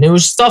season, it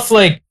was stuff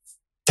like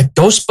the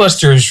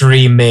Ghostbusters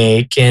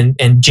remake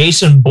and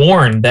Jason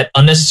Bourne, that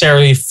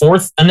unnecessary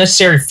fourth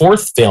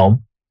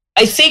film.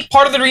 I think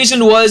part of the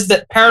reason was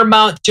that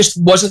Paramount just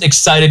wasn't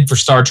excited for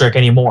Star Trek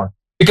anymore,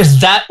 because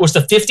that was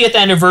the 50th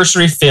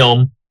anniversary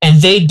film. And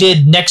they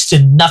did next to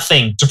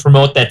nothing to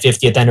promote that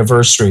 50th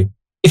anniversary.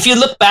 If you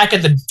look back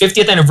at the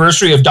 50th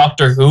anniversary of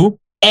Doctor Who,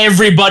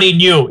 everybody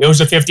knew it was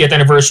the 50th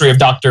anniversary of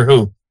Doctor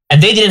Who. And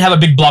they didn't have a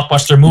big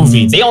blockbuster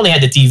movie. They only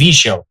had the TV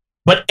show.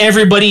 But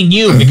everybody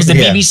knew because the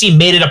BBC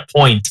made it a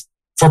point.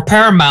 For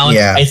Paramount,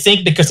 I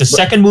think because the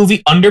second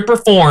movie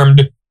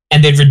underperformed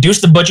and they'd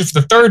reduced the budget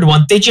for the third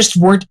one, they just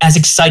weren't as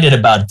excited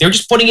about it. They were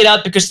just putting it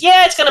out because,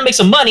 it's going to make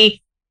some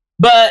money,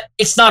 but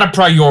it's not a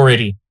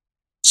priority.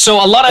 So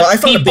a lot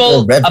of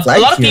people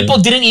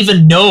didn't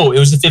even know it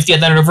was the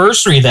 50th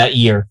anniversary that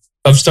year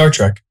of Star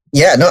Trek.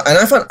 Yeah, no,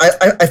 and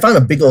I found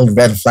a big old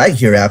red flag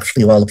here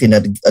actually while looking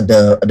at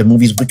the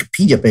movie's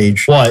Wikipedia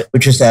page. What?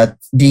 Which is that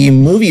the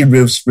movie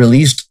was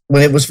released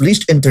when it was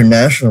released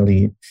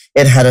internationally.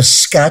 It had a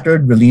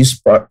scattered release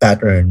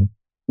pattern,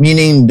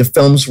 meaning the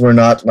films were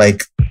not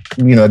like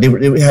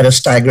they had a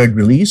staggered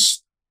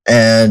release,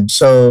 and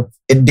so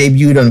it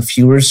debuted on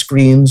fewer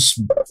screens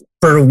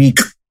per week.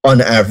 On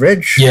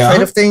average,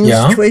 kind of thing,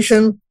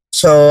 situation.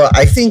 So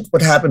I think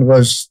what happened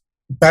was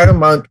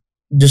Paramount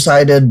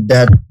decided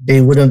that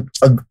they wouldn't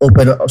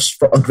open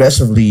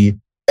aggressively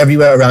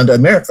everywhere around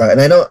America,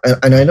 and I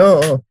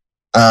know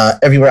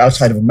everywhere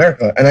outside of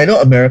America, and I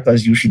know America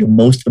is usually the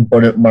most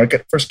important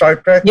market for Star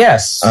Trek.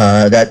 Yes,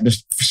 that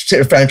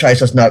the franchise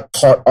has not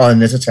caught on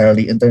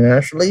necessarily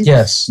internationally.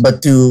 Yes,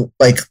 but to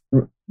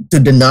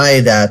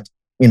deny that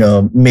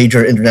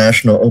major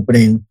international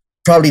opening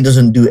probably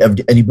doesn't do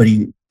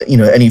anybody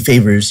any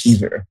favors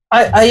either.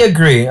 I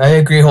agree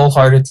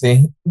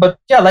wholeheartedly. But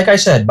like I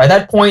said, by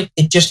that point,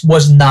 it just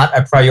was not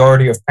a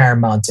priority of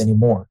Paramount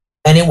anymore.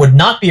 And it would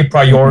not be a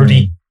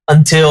priority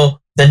until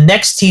the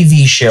next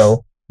TV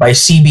show by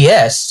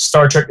CBS,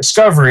 Star Trek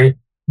Discovery,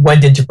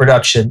 went into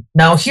production.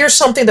 Now, here's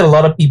something that a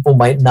lot of people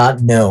might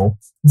not know.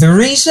 The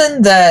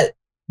reason that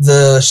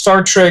the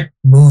Star Trek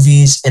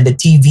movies and the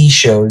TV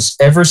shows,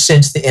 ever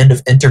since the end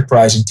of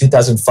Enterprise in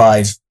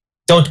 2005,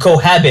 don't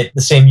cohabit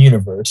the same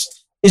universe,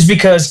 is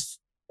because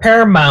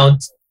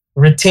Paramount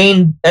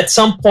retained, at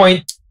some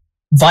point,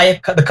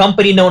 the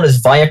company known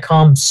as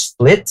Viacom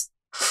split.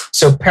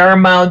 So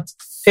Paramount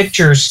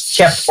Pictures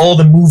kept all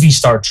the movie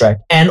Star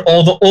Trek and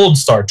all the old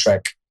Star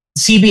Trek.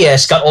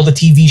 CBS got all the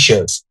TV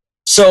shows.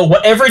 So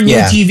whatever new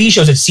TV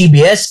shows that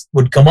CBS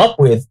would come up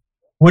with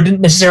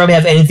wouldn't necessarily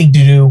have anything to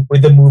do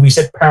with the movies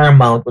that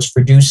Paramount was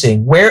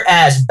producing.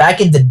 Whereas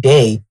back in the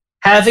day,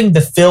 having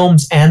the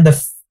films and the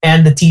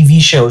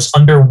TV shows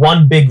under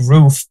one big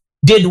roof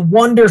did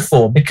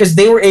wonderful because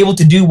they were able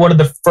to do one of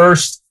the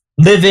first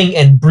living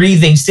and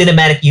breathing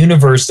cinematic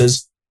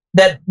universes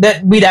that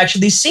we'd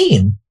actually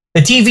seen.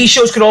 The TV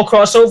shows could all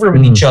cross over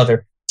with each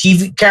other.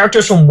 TV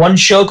characters from one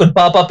show could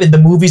pop up in the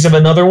movies of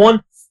another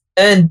one,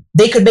 and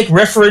they could make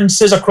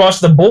references across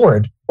the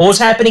board. What was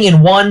happening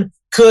in one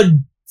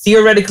could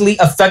theoretically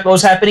affect what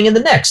was happening in the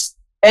next.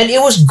 And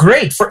it was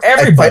great for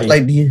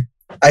everybody.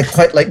 I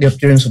quite like the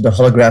appearance of the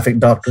holographic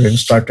Doctor in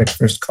Star Trek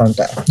First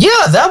Contact.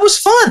 Yeah, that was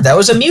fun. That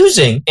was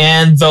amusing.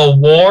 And the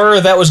war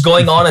that was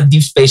going on in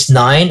Deep Space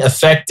Nine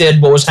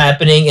affected what was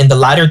happening in the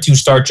latter two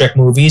Star Trek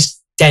movies.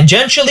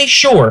 Tangentially,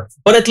 sure,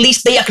 but at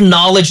least they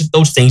acknowledged that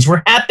those things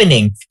were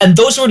happening. And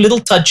those were little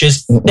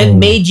touches that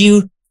made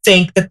you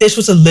think that this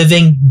was a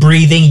living,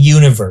 breathing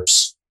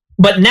universe.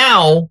 But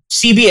now,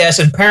 CBS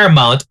and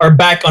Paramount are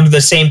back under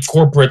the same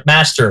corporate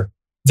master.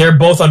 They're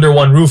both under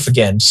one roof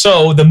again.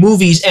 So the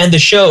movies and the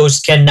shows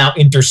can now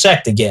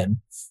intersect again.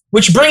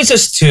 Which brings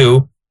us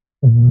to,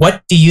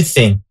 what do you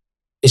think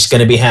is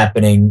going to be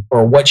happening,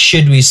 or what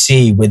should we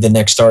see with the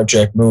next Star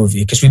Trek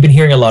movie? Because we've been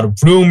hearing a lot of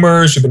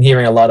rumors, we've been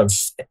hearing a lot of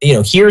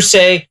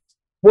hearsay.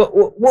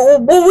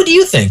 What do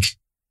you think?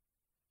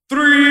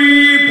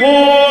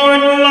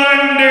 3-point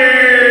landing.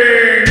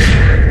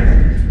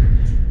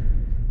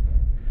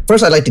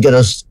 First, I'd like to get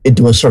us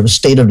into a sort of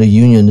State of the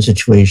Union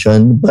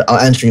situation, but I'll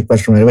answer your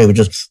question right away, which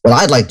is what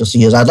I'd like to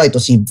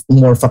see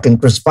more fucking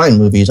Chris Pine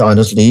movies,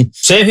 honestly.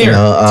 Same here.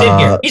 Same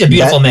here. He's a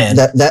beautiful man.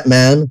 That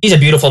man. He's a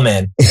beautiful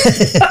man.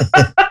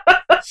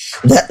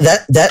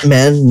 that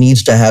man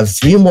needs to have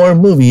 3 more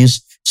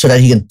movies so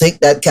that he can take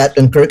that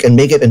Captain Kirk and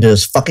make it into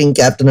his fucking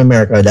Captain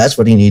America. That's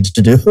what he needs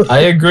to do. I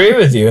agree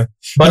with you.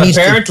 But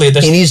apparently...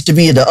 he needs to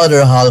be the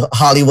other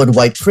Hollywood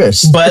White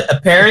Chris. But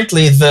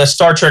apparently the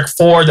Star Trek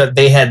 4 that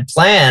they had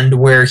planned,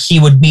 where he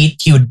would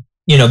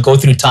go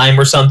through time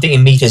or something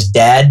and meet his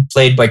dad,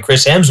 played by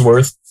Chris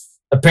Hemsworth,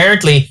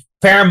 apparently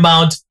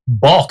Paramount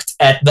balked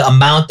at the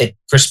amount that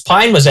Chris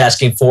Pine was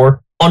asking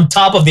for, on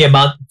top of the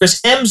amount Chris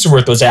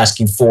Hemsworth was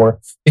asking for,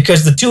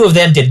 because the two of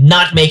them did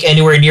not make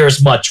anywhere near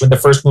as much when the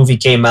first movie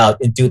came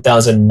out in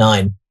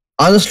 2009.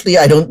 Honestly,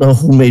 I don't know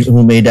who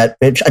made that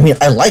pitch. I mean,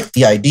 I like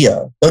the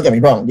idea. Don't get me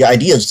wrong. The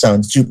idea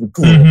sounds super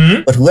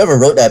cool. But whoever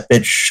wrote that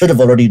pitch should have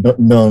already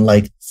known,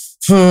 they're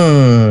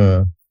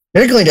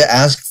going to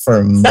ask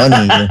for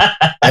money.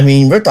 I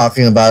mean, we're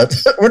talking about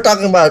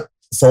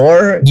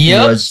Thor.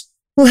 Yep.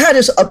 Who had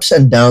his ups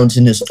and downs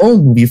in his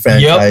own movie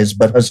franchise,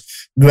 but has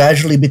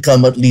gradually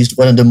become at least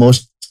one of the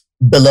most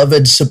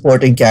beloved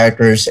supporting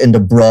characters in the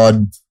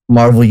broad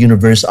Marvel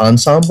Universe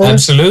ensemble.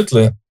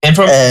 Absolutely. And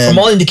from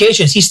all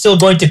indications, he's still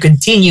going to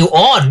continue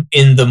on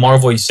in the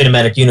Marvel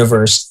Cinematic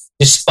Universe,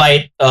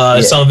 despite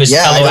some of his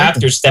fellow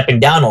actors stepping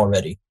down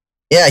already.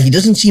 Yeah, he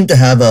doesn't seem to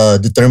have a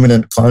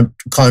determinate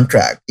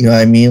contract. You know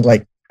what I mean?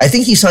 I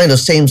think he signed the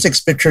same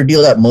 6-picture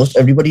deal that most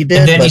everybody did.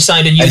 And then he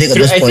signed a new. I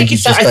think he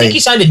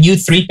signed a new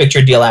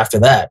 3-picture deal after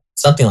that,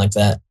 something like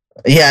that.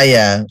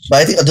 Yeah. But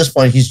I think at this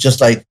point he's just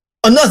like,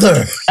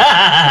 another.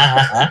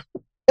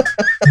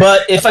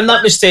 But if I'm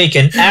not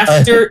mistaken,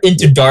 after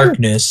Into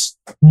Darkness,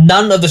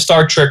 none of the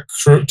Star Trek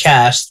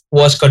cast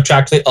was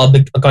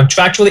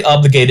contractually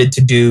obligated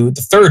to do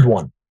the third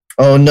one.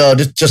 Oh no!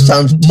 This just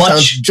sounds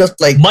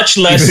just like much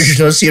less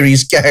original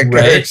series characters.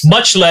 Right?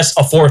 Much less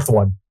a fourth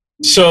one.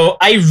 So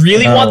I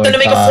really want them to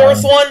make a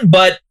fourth one,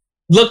 but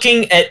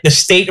looking at the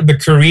state of the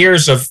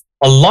careers of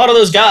a lot of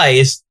those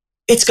guys,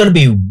 it's going to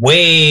be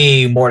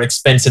way more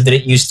expensive than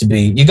it used to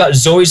be. You got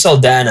Zoe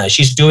Saldana.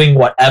 She's doing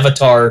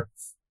Avatar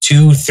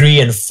 2, 3,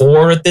 and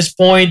 4 at this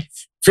point.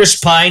 Chris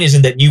Pine is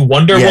in that new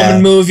Wonder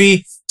Woman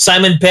movie.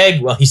 Simon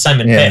Pegg, he's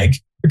Simon Pegg.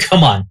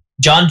 Come on.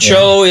 John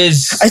Cho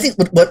is... I think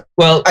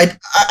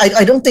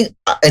I don't think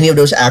any of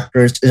those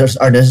actors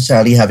are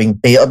necessarily having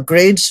pay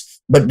upgrades,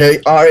 but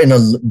they are in a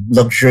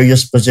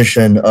luxurious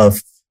position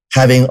of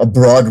having a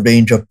broad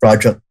range of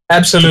projects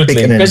to pick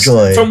and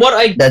enjoy. From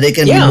what that they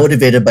can be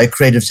motivated by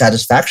creative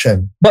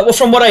satisfaction. But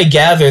from what I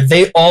gather,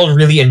 they all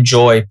really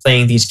enjoy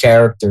playing these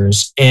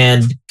characters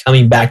and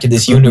coming back to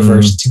this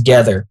universe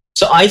together.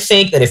 So I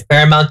think that if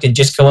Paramount can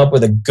just come up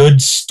with a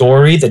good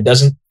story that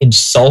doesn't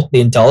insult the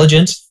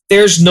intelligence,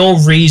 there's no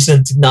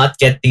reason to not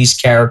get these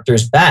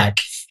characters back.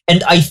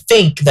 And I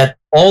think that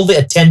all the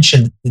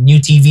attention that the new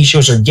TV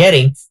shows are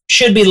getting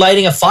should be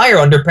lighting a fire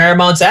under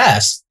Paramount's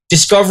ass.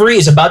 Discovery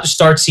is about to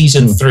start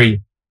season 3.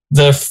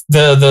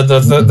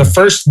 The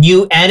first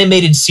new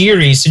animated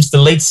series since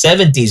the late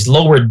 70s,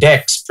 Lower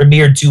Decks,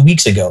 premiered 2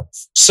 weeks ago.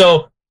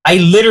 So I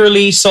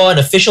literally saw an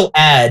official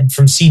ad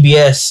from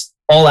CBS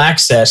All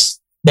Access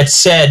that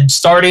said,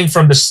 starting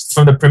from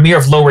the premiere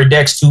of Lower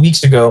Decks 2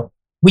 weeks ago,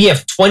 we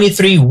have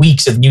 23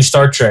 weeks of new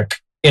Star Trek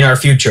in our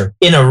future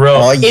in a row.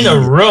 Oh, yeah. In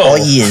a row. Oh,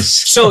 yes.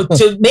 So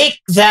to make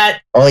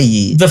that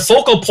yeah. the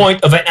focal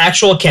point of an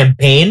actual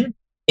campaign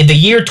in the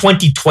year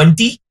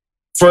 2020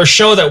 for a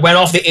show that went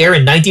off the air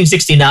in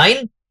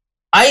 1969,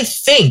 I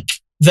think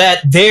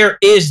that there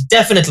is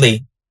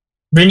definitely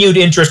renewed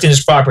interest in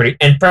this property,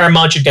 and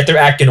Paramount should get their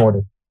act in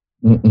order.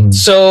 Mm-mm.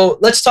 So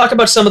let's talk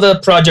about some of the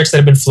projects that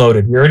have been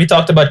floated. We already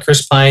talked about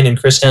Chris Pine and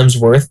Chris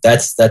Hemsworth.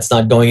 That's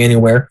not going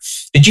anywhere.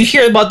 Did you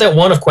hear about that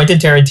one of Quentin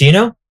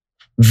Tarantino?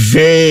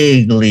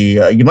 Vaguely.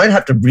 You might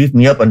have to brief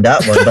me up on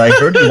that one, but I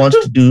heard he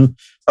wants to do...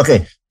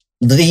 Okay,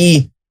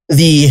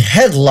 the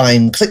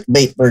headline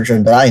clickbait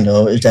version that I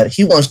know is that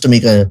he wants to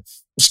make a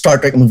Star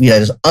Trek movie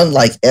that is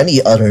unlike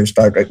any other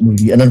Star Trek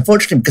movie. And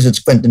unfortunately, because it's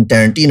Quentin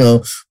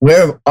Tarantino,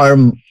 where our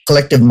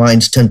collective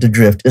minds tend to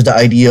drift is the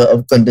idea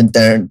of Quentin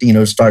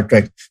Tarantino's Star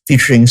Trek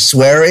featuring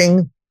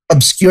swearing,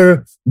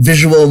 obscure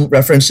visual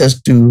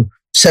references to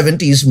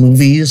 70s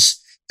movies,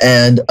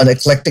 and an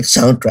eclectic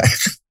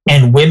soundtrack.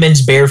 And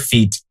women's bare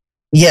feet.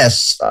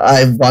 Yes,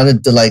 I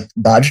wanted to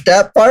dodge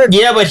that part.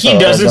 Yeah, but he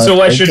doesn't, so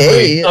why should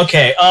we?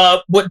 Okay,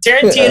 what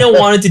Tarantino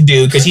wanted to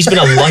do, because he's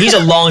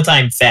a long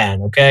time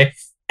fan, okay?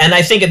 And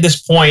I think at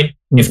this point,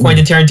 if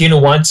Quentin Tarantino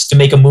wants to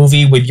make a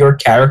movie with your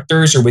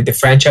characters or with the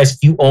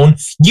franchise you own,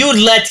 you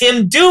let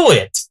him do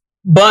it.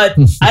 But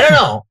I don't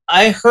know.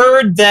 I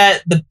heard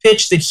that the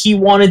pitch that he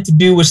wanted to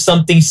do was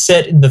something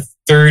set in the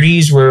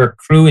 30s where a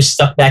crew is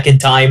stuck back in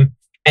time,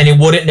 and it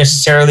wouldn't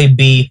necessarily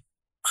be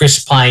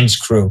Chris Pine's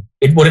crew.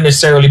 It wouldn't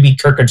necessarily be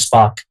Kirk and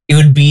Spock. It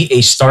would be a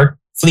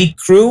Starfleet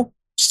crew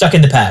stuck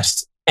in the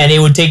past, and it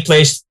would take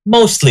place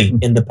mostly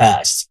in the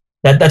past.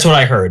 That's what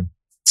I heard.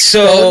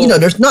 So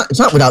it's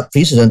not without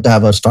precedent to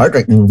have a Star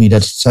Trek movie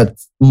that's set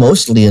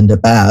mostly in the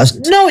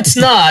past. No, it's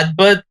not.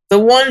 But the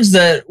ones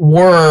that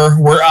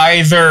were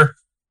either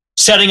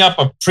setting up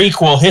a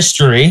prequel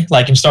history,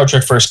 like in Star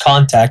Trek: First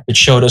Contact, that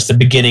showed us the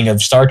beginning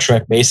of Star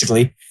Trek,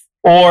 basically,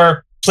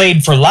 or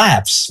played for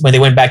laughs when they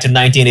went back to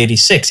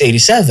 1986,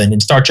 87 in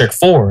Star Trek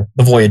IV: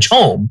 The Voyage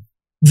Home.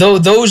 Though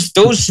those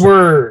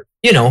were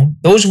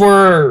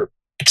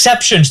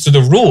exceptions to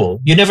the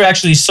rule. You never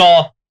actually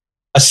saw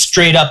a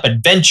straight up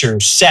adventure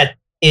set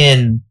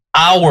in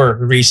our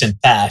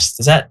recent past.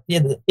 Is that,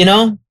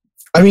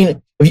 I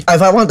mean,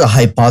 if I want to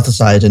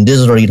hypothesize, and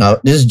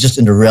this is just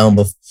in the realm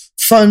of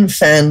fun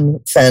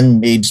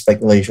fan-made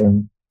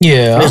speculation.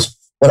 Yeah.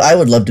 What I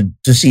would love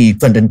to see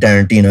Quentin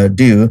Tarantino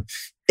do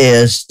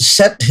is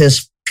set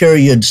his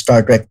period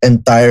Star Trek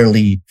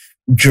entirely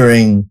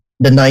during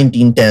the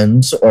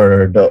 1910s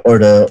or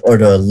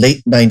the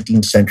late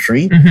 19th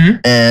century,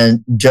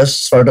 and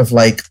just sort of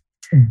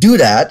do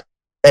that.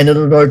 And in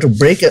order to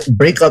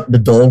break up the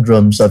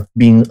doldrums of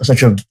being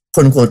such a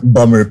quote unquote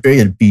bummer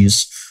period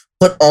piece,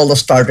 put all the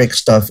Star Trek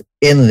stuff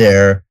in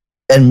there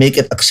and make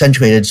it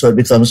accentuated so it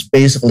becomes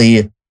basically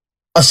a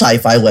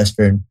sci-fi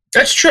western.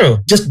 That's true.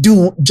 Just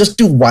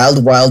do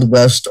Wild Wild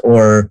West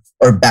or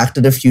Back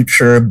to the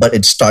Future, but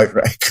it's Star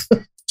Trek.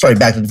 Sorry,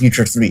 Back to the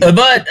Future 3.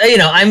 But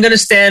I'm going to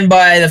stand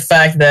by the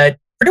fact that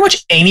pretty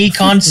much any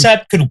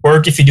concept could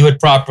work if you do it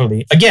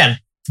properly. Again,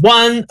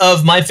 one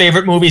of my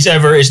favorite movies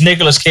ever is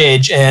Nicolas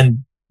Cage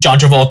and John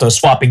Travolta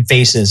swapping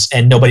faces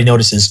and nobody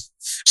notices.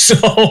 So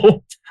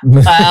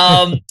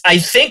I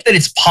think that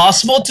it's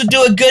possible to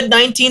do a good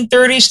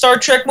 1930s Star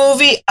Trek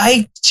movie.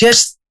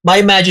 My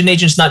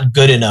imagination's not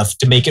good enough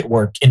to make it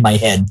work in my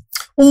head.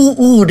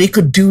 Ooh, they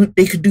could do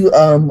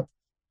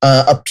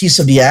a piece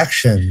of the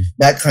action,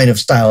 that kind of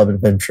style of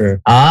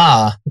adventure.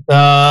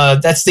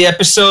 That's the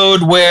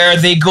episode where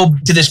they go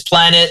to this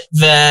planet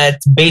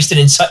that based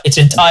its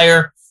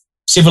entire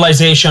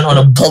civilization on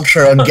a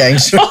culture on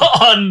gangsters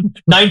on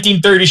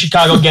 1930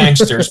 Chicago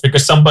gangsters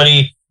because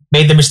somebody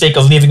made the mistake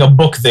of leaving a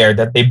book there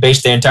that they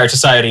based their entire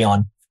society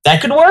on.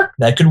 That could work.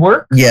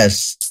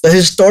 Yes, the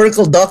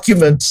historical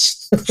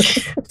documents.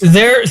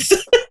 There.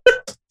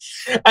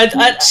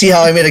 See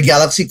how I made a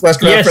Galaxy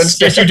Quest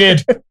reference? Yes, you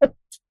did.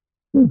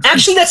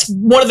 Actually, that's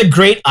one of the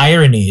great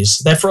ironies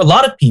that for a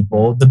lot of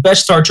people, the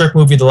best Star Trek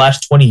movie of the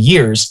last 20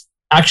 years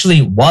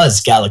actually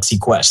was Galaxy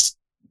Quest.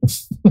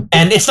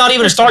 And it's not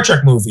even a Star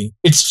Trek movie.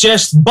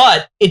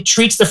 But it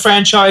treats the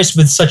franchise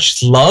with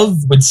such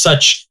love, with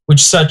such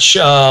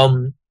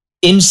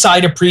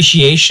inside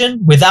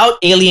appreciation, without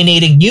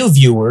alienating new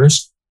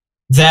viewers,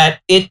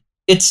 that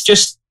it's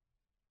just,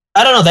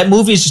 I don't know, that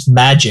movie is just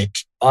magic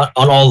on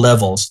all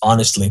levels,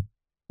 honestly.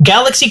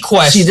 Galaxy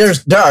Quest. See,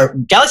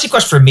 Galaxy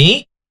Quest for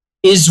me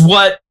is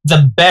what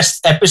the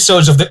best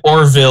episodes of the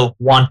Orville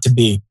want to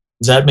be.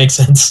 Does that make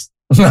sense?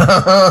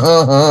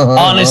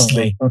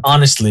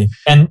 honestly.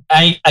 And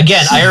I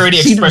already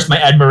expressed my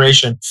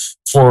admiration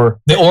for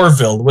the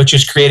Orville, which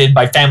is created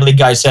by Family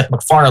Guy Seth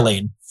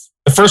MacFarlane.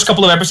 The first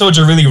couple of episodes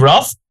are really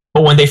rough,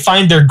 but when they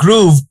find their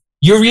groove,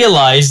 you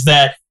realize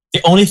that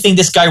the only thing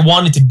this guy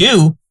wanted to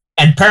do,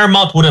 and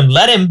Paramount wouldn't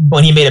let him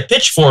when he made a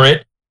pitch for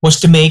it, was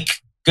to make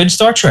good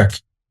Star Trek.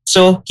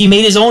 So he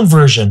made his own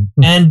version.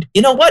 And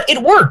you know what?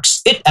 It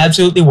works. It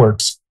absolutely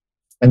works.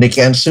 And they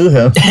can't sue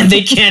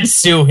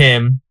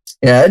him.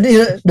 Yeah,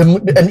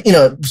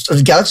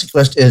 Galaxy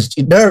Quest is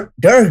there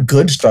are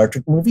good Star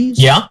Trek movies.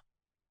 Yeah.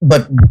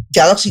 But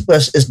Galaxy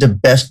Quest is the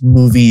best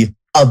movie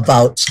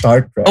about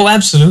Star Trek. Oh,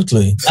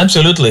 absolutely.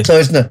 Absolutely. So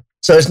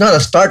it's not a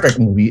Star Trek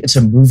movie, it's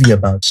a movie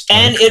about Star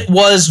And Trek. it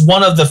was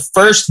one of the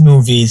first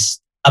movies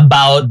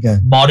about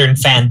modern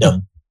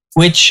fandom,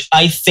 which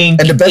I think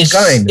and the best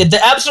kind. The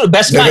absolute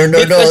best kind,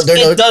 because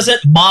it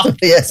doesn't mock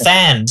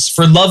fans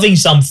for loving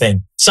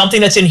something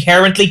that's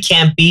inherently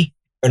campy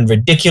and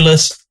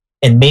ridiculous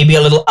and maybe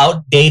a little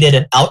outdated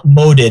and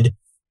outmoded,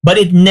 but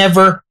it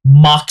never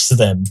mocks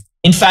them.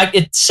 In fact,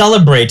 it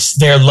celebrates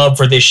their love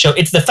for this show.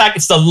 It's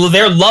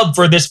their love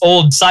for this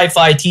old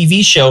sci-fi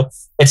TV show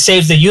that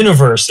saves the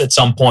universe at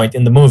some point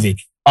in the movie.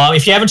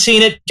 If you haven't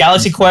seen it,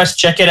 Galaxy Quest,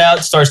 check it out.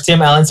 It stars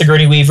Tim Allen,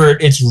 Sigourney Weaver.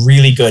 It's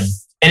really good.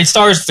 And it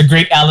stars the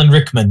great Alan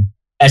Rickman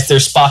as their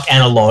Spock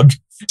analog.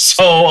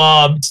 So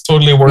it's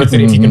totally worth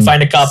it. If you can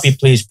find a copy,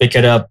 please pick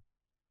it up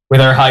with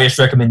our highest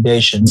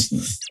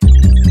recommendations.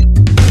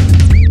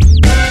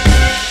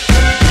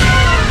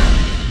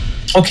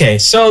 Okay,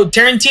 so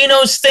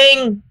Tarantino's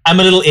thing, I'm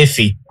a little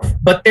iffy.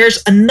 But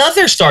there's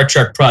another Star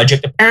Trek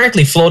project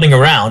apparently floating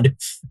around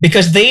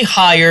because they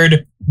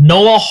hired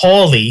Noah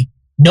Hawley.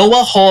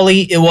 Noah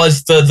Hawley, it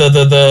was the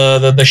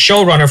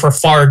showrunner for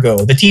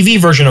Fargo, the TV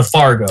version of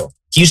Fargo.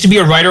 He used to be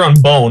a writer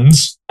on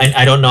Bones.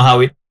 I don't know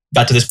how it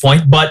got to this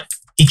point, but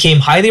he came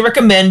highly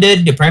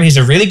recommended. Apparently, he's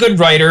a really good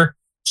writer.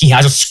 He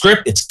has a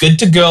script. It's good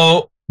to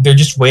go. They're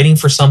just waiting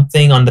for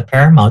something on the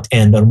Paramount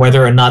end on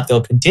whether or not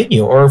they'll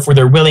continue or if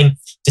they're willing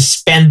to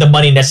spend the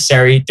money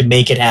necessary to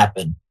make it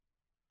happen.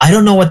 I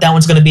don't know what that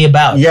one's going to be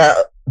about. Yeah.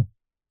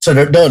 So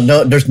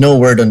there's no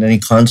word on any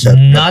concept.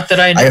 Not that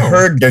I know. I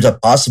heard there's a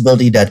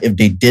possibility that if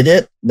they did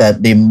it,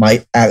 that they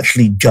might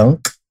actually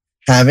junk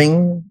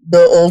having the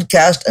old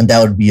cast, and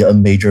that would be a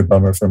major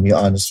bummer for me,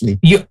 honestly.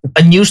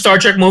 A new Star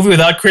Trek movie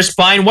without Chris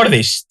Pine? What are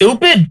they,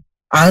 stupid?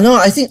 I don't know.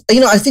 I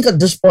think at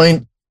this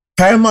point,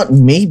 Paramount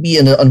may be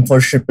in an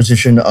unfortunate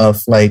position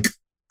of like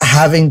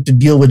having to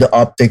deal with the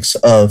optics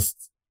of.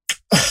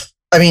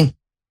 I mean,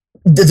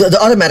 the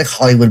automatic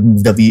Hollywood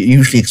move that we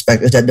usually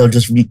expect is that they'll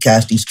just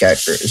recast these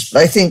characters.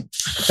 But I think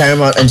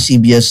Paramount and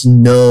CBS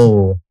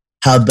know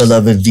how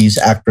beloved these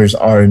actors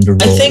are in the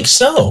role. I think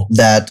so.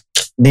 That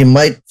they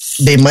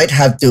might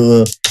have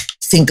to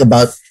think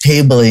about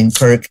tabling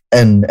Kirk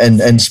and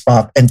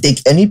Spock and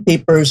take any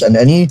papers and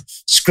any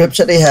scripts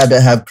that they have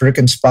that have Kirk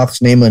and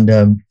Spock's name on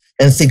them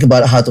and think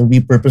about how to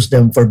repurpose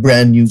them for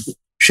brand new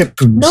ship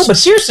crews. No, but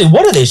seriously,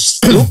 what are they,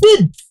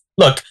 stupid?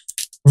 Look,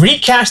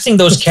 recasting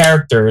those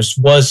characters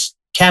was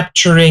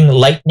capturing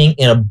lightning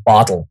in a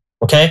bottle,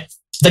 okay?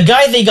 The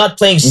guy they got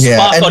playing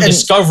Spock on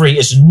Discovery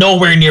is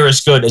nowhere near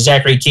as good as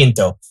Zachary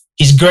Quinto.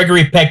 He's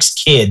Gregory Peck's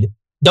kid.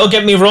 Don't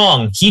get me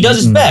wrong. He does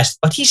his best,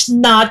 but he's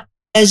not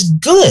as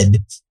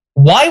good.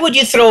 Why would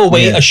you throw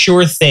away a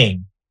sure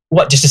thing?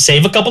 What, just to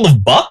save a couple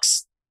of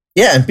bucks?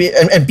 Yeah,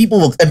 and people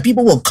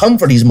will come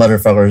for these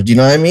motherfuckers. Do you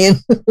know what I mean?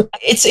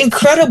 It's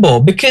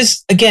incredible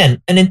because,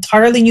 again, an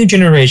entirely new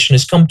generation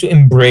has come to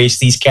embrace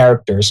these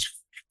characters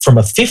from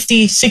a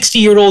 50,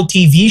 60-year-old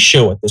TV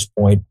show at this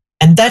point.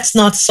 And that's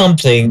not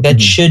something that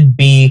should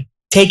be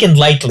taken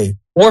lightly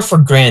or for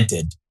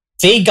granted.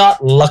 They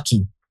got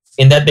lucky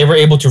in that they were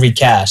able to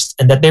recast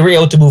and that they were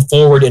able to move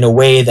forward in a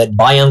way that,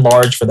 by and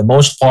large, for the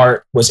most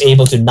part, was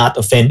able to not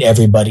offend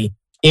everybody.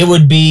 It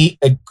would be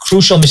a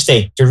crucial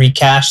mistake to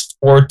recast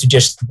or to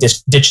just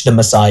ditch them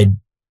aside,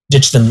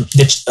 get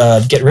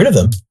rid of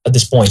them at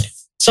this point.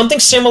 Something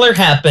similar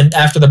happened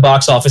after the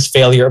box office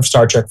failure of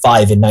Star Trek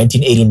V in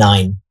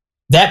 1989.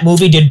 That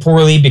movie did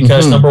poorly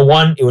because, number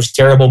one, it was a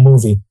terrible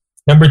movie.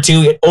 Number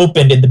two, it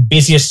opened in the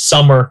busiest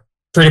summer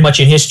pretty much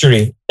in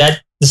history.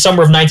 The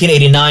summer of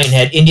 1989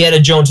 had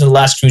Indiana Jones and the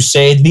Last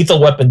Crusade, Lethal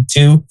Weapon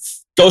 2,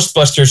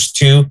 Ghostbusters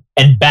 2,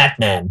 and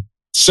Batman.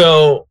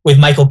 So, with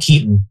Michael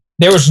Keaton,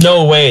 there was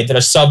no way that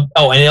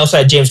and it also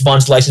had James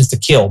Bond's License to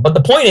Kill. But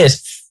the point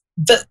is,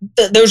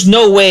 there's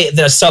no way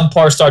that a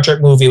subpar Star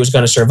Trek movie was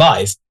going to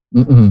survive.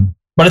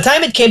 By the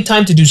time it came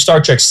time to do Star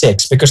Trek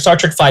 6, because Star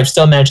Trek 5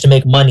 still managed to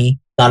make money,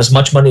 not as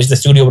much money as the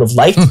studio would have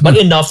liked, but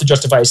enough to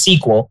justify a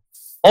sequel.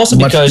 Also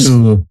because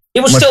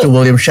it was still... to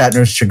William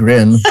Shatner's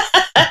chagrin.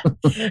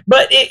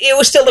 But it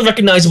was still a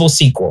recognizable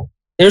sequel.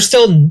 There was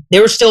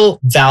still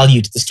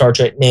value to the Star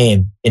Trek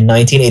name in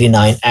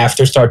 1989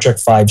 after Star Trek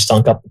V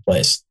stunk up the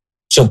place.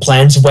 So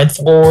plans went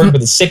forward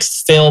with the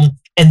sixth film,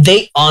 and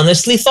they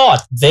honestly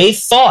thought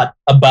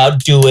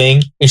about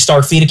doing a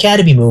Starfleet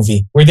Academy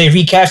movie where they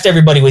recast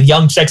everybody with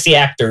young, sexy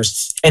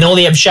actors and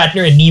only have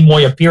Shatner and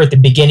Nimoy appear at the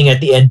beginning and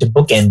at the end to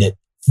bookend it.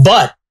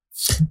 But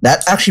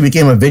that actually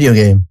became a video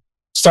game.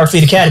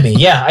 Starfleet Academy.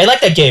 Yeah, I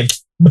like that game,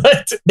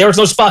 but there was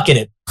no Spock in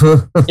it.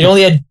 It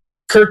only had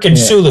Kirk and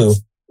Sulu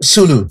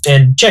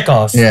and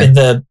Chekhov in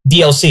the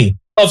DLC.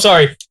 Oh,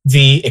 sorry,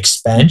 the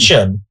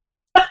expansion.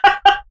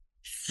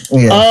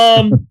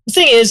 The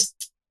thing is,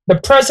 the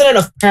president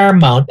of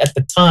Paramount at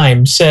the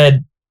time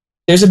said,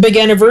 there's a big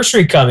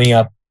anniversary coming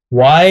up.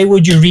 Why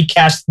would you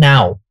recast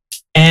now?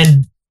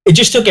 And it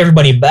just took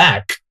everybody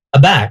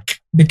aback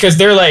because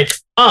they're like,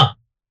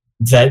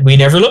 that we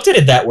never looked at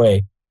it that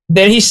way.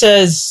 Then he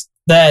says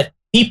that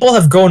people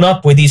have grown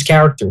up with these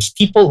characters.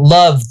 People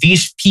love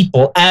these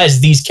people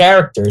as these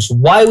characters.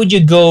 Why would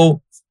you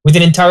go with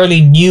an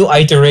entirely new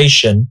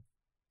iteration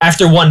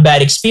after one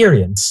bad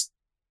experience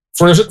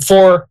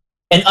for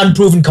an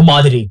unproven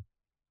commodity?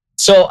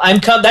 So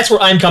that's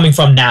where I'm coming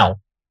from now.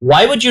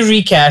 Why would you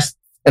recast?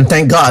 And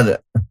thank God.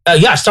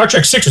 Star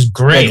Trek 6 was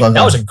great.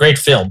 That was a great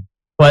film.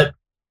 But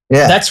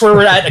that's where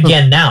we're at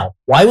again now.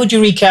 Why would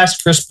you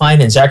recast Chris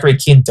Pine and Zachary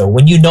Quinto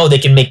when you know they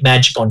can make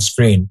magic on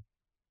screen?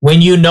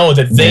 When you know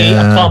that they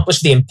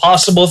accomplished the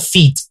impossible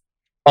feat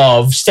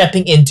of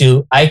stepping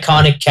into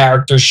iconic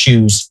characters'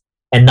 shoes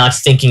and not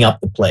stinking up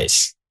the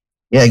place.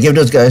 Yeah, give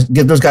those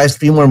guys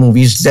 3 more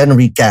movies, then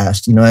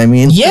recast. You know what I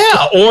mean?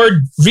 Yeah,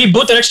 or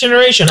reboot the Next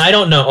Generation. I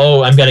don't know.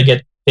 Oh, I'm gonna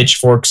get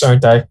pitchforks,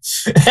 aren't I?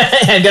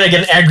 I'm gonna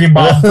get an angry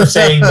mob for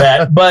saying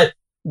that. But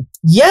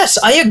yes,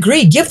 I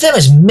agree. Give them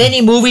as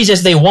many movies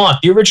as they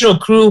want. The original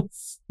crew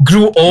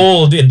grew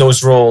old in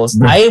those roles.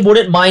 I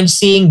wouldn't mind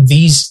seeing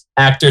these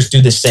actors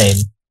do the same.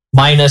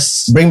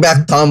 Minus bring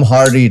back Tom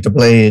Hardy to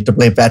play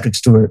Patrick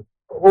Stewart.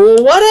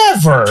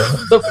 Whatever.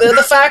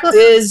 The fact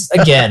is,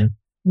 again,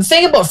 the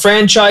thing about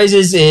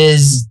franchises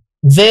is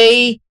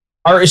they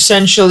are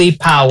essentially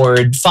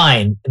powered.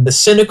 Fine, in the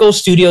cynical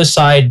studio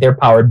side, they're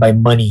powered by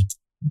money,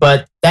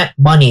 but that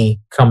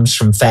money comes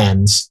from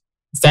fans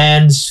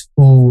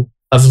who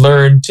have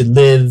learned to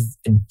live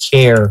and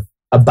care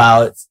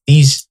about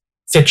these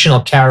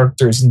fictional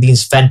characters in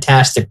these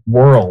fantastic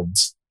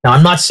worlds. Now,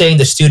 I'm not saying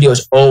the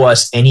studios owe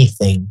us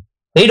anything.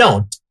 They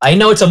don't. I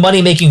know it's a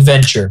money-making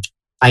venture.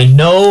 I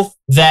know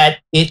that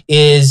it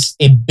is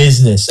a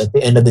business at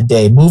the end of the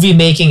day. Movie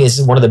making is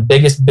one of the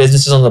biggest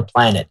businesses on the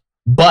planet.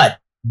 But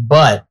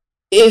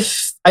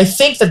if I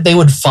think that they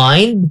would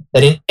find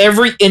that in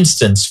every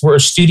instance where a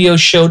studio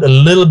showed a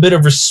little bit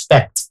of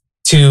respect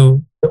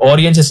to the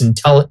audience's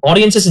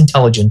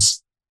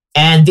intelligence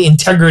and the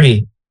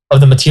integrity of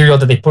the material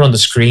that they put on the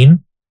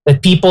screen,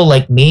 that people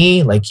like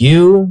me, like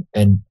you,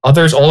 and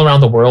others all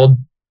around the world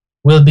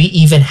will be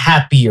even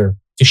happier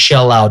to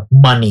shell out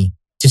money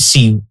to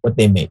see what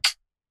they make.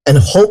 And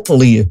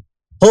hopefully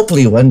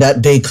when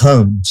that day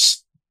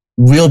comes,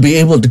 we'll be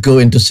able to go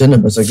into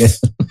cinemas again.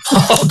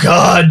 Oh,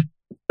 God.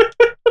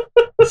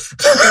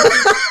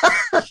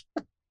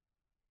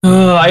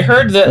 I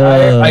heard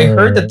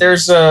that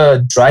there's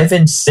a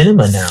drive-in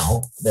cinema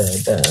now.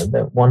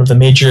 The one of the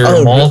major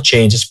mall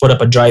chains has put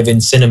up a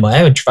drive-in cinema. I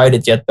haven't tried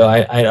it yet, though.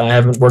 I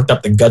haven't worked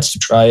up the guts to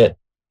try it.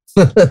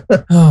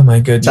 Oh my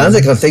goodness! Sounds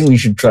like a thing we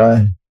should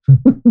try.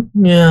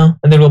 Yeah,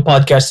 and then we'll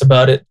podcast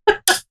about it.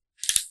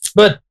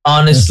 But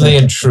honestly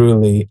and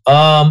truly,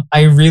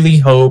 I really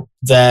hope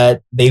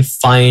that they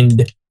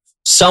find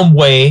some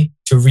way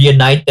to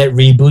reunite that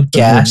reboot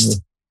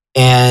cast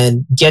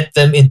and get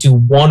them into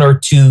 1 or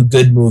 2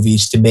 good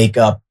movies to make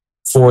up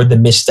for the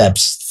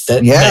missteps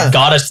that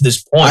got us to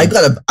this point.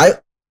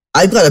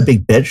 I got a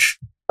big pitch.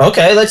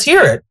 Okay, let's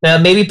hear it.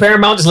 Maybe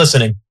Paramount is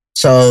listening.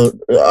 So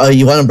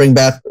you want to bring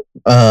back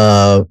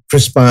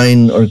Chris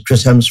Pine or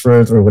Chris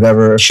Hemsworth or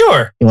whatever?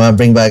 Sure. You want to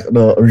bring back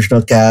the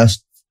original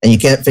cast, and you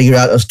can't figure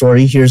out a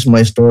story. Here's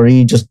my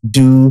story. Just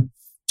do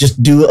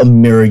a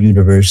mirror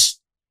universe.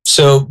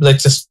 So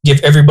let's just give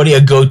everybody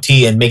a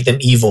goatee and make them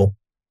evil.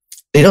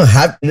 They don't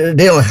have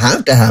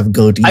to have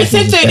goatees. I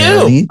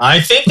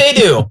think they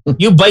do.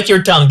 You bite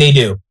your tongue. They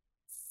do.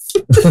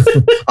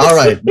 All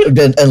right,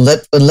 then, and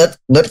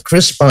let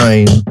Chris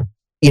Pine.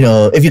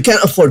 If you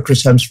can't afford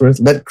Chris Hemsworth,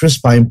 let Chris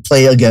Pine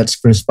play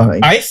against Chris Pine.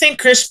 I think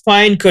Chris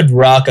Pine could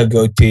rock a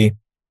goatee.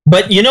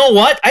 But you know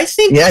what? I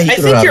think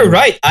you're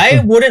right.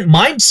 I wouldn't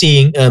mind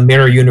seeing a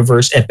Mirror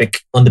Universe epic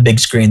on the big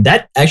screen.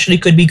 That actually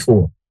could be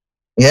cool.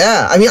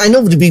 Yeah, I mean, I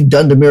know we've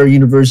done the Mirror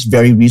Universe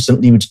very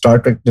recently with Star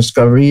Trek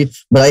Discovery,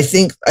 but I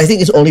think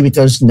it's only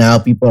because now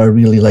people are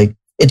really like,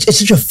 it's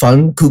such a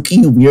fun,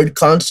 kooky, weird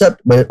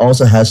concept, but it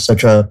also has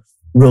such a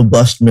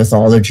robust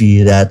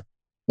mythology that,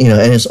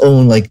 and its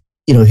own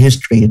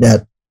history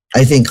that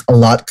I think a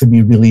lot could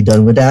be really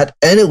done with that.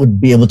 And it would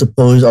be able to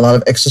pose a lot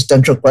of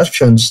existential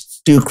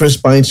questions to Chris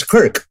Pine's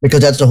Kirk, because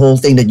that's the whole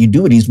thing that you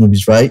do with these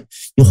movies, right?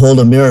 You hold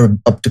a mirror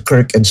up to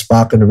Kirk and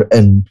Spock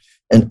and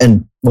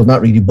well,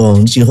 not really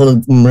Bones. You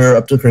hold a mirror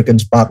up to Kirk and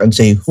Spock and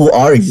say, "Who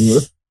are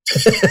you?"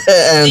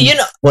 And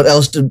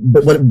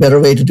what better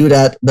way to do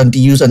that than to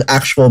use an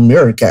actual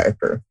mirror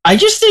character? I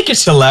just think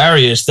it's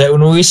hilarious that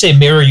when we say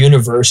Mirror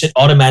Universe, it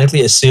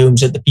automatically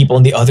assumes that the people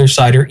on the other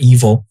side are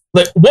evil.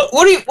 Like,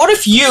 what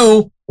if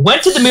you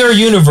went to the Mirror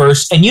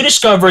Universe and you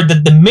discovered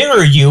that the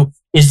Mirror You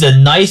is the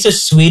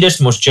nicest,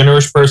 sweetest, most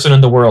generous person in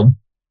the world?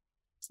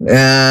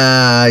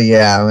 Yeah,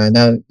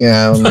 man.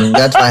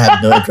 That's why I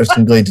have no interest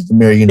in going to the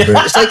Mirror Universe.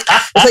 It's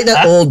like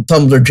that old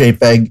Tumblr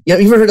JPEG. You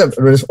ever heard of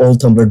this old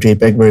Tumblr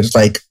JPEG where it's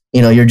like,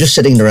 you're just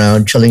sitting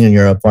around, chilling in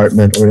your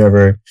apartment or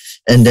whatever,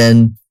 and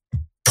then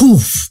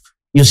poof,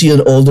 you see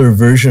a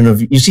version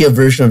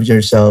of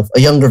yourself, a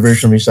younger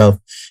version of yourself,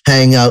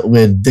 hanging out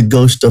with the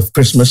ghost of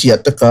Christmas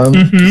yet to come,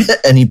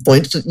 and he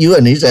points at you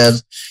and he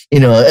says,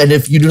 and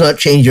if you do not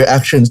change your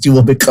actions, you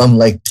will become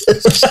like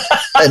this.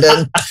 and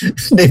then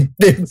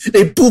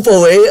they poof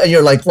away, and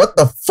you're like, "What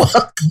the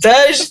fuck?"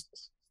 That is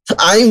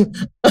I'm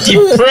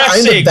depressing.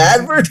 I'm the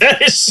bad version.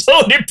 That is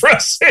so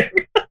depressing.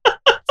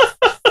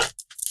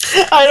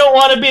 I don't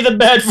want to be the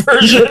bad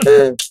version.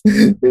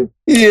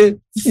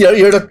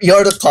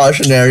 You're the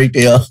cautionary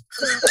tale.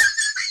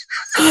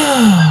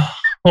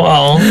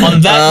 Well,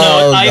 on that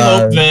note, I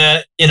hope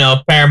that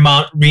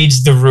Paramount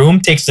reads the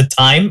room, takes the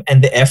time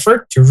and the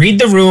effort to read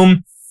the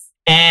room,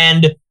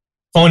 and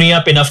pony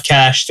up enough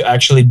cash to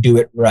actually do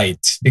it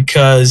right.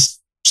 Because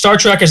Star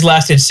Trek has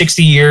lasted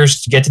 60 years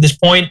to get to this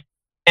point,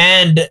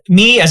 and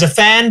me as a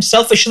fan,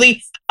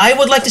 selfishly, I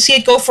would like to see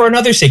it go for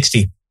another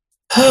 60.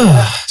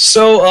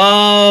 So,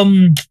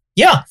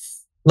 yeah.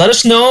 Let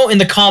us know in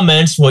the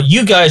comments what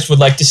you guys would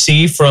like to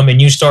see from a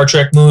new Star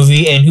Trek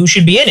movie and who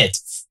should be in it.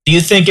 Do you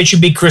think it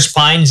should be Chris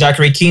Pine,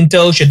 Zachary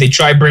Quinto? Should they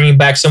try bringing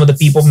back some of the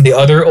people from the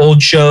other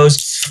old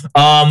shows?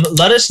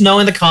 Let us know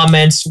in the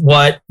comments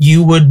what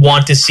you would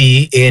want to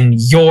see in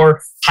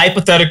your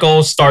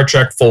hypothetical Star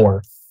Trek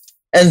 4.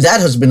 And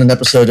that has been an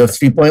episode of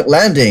 3 Point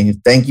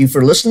Landing. Thank you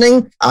for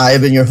listening.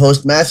 I've been your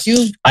host,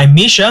 Matthew. I'm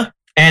Misha,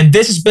 and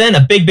this has been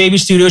a Big Baby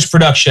Studios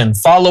production.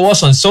 Follow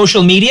us on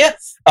social media.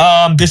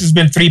 This has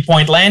been 3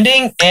 Point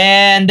Landing,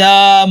 and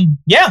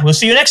yeah, we'll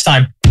see you next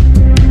time.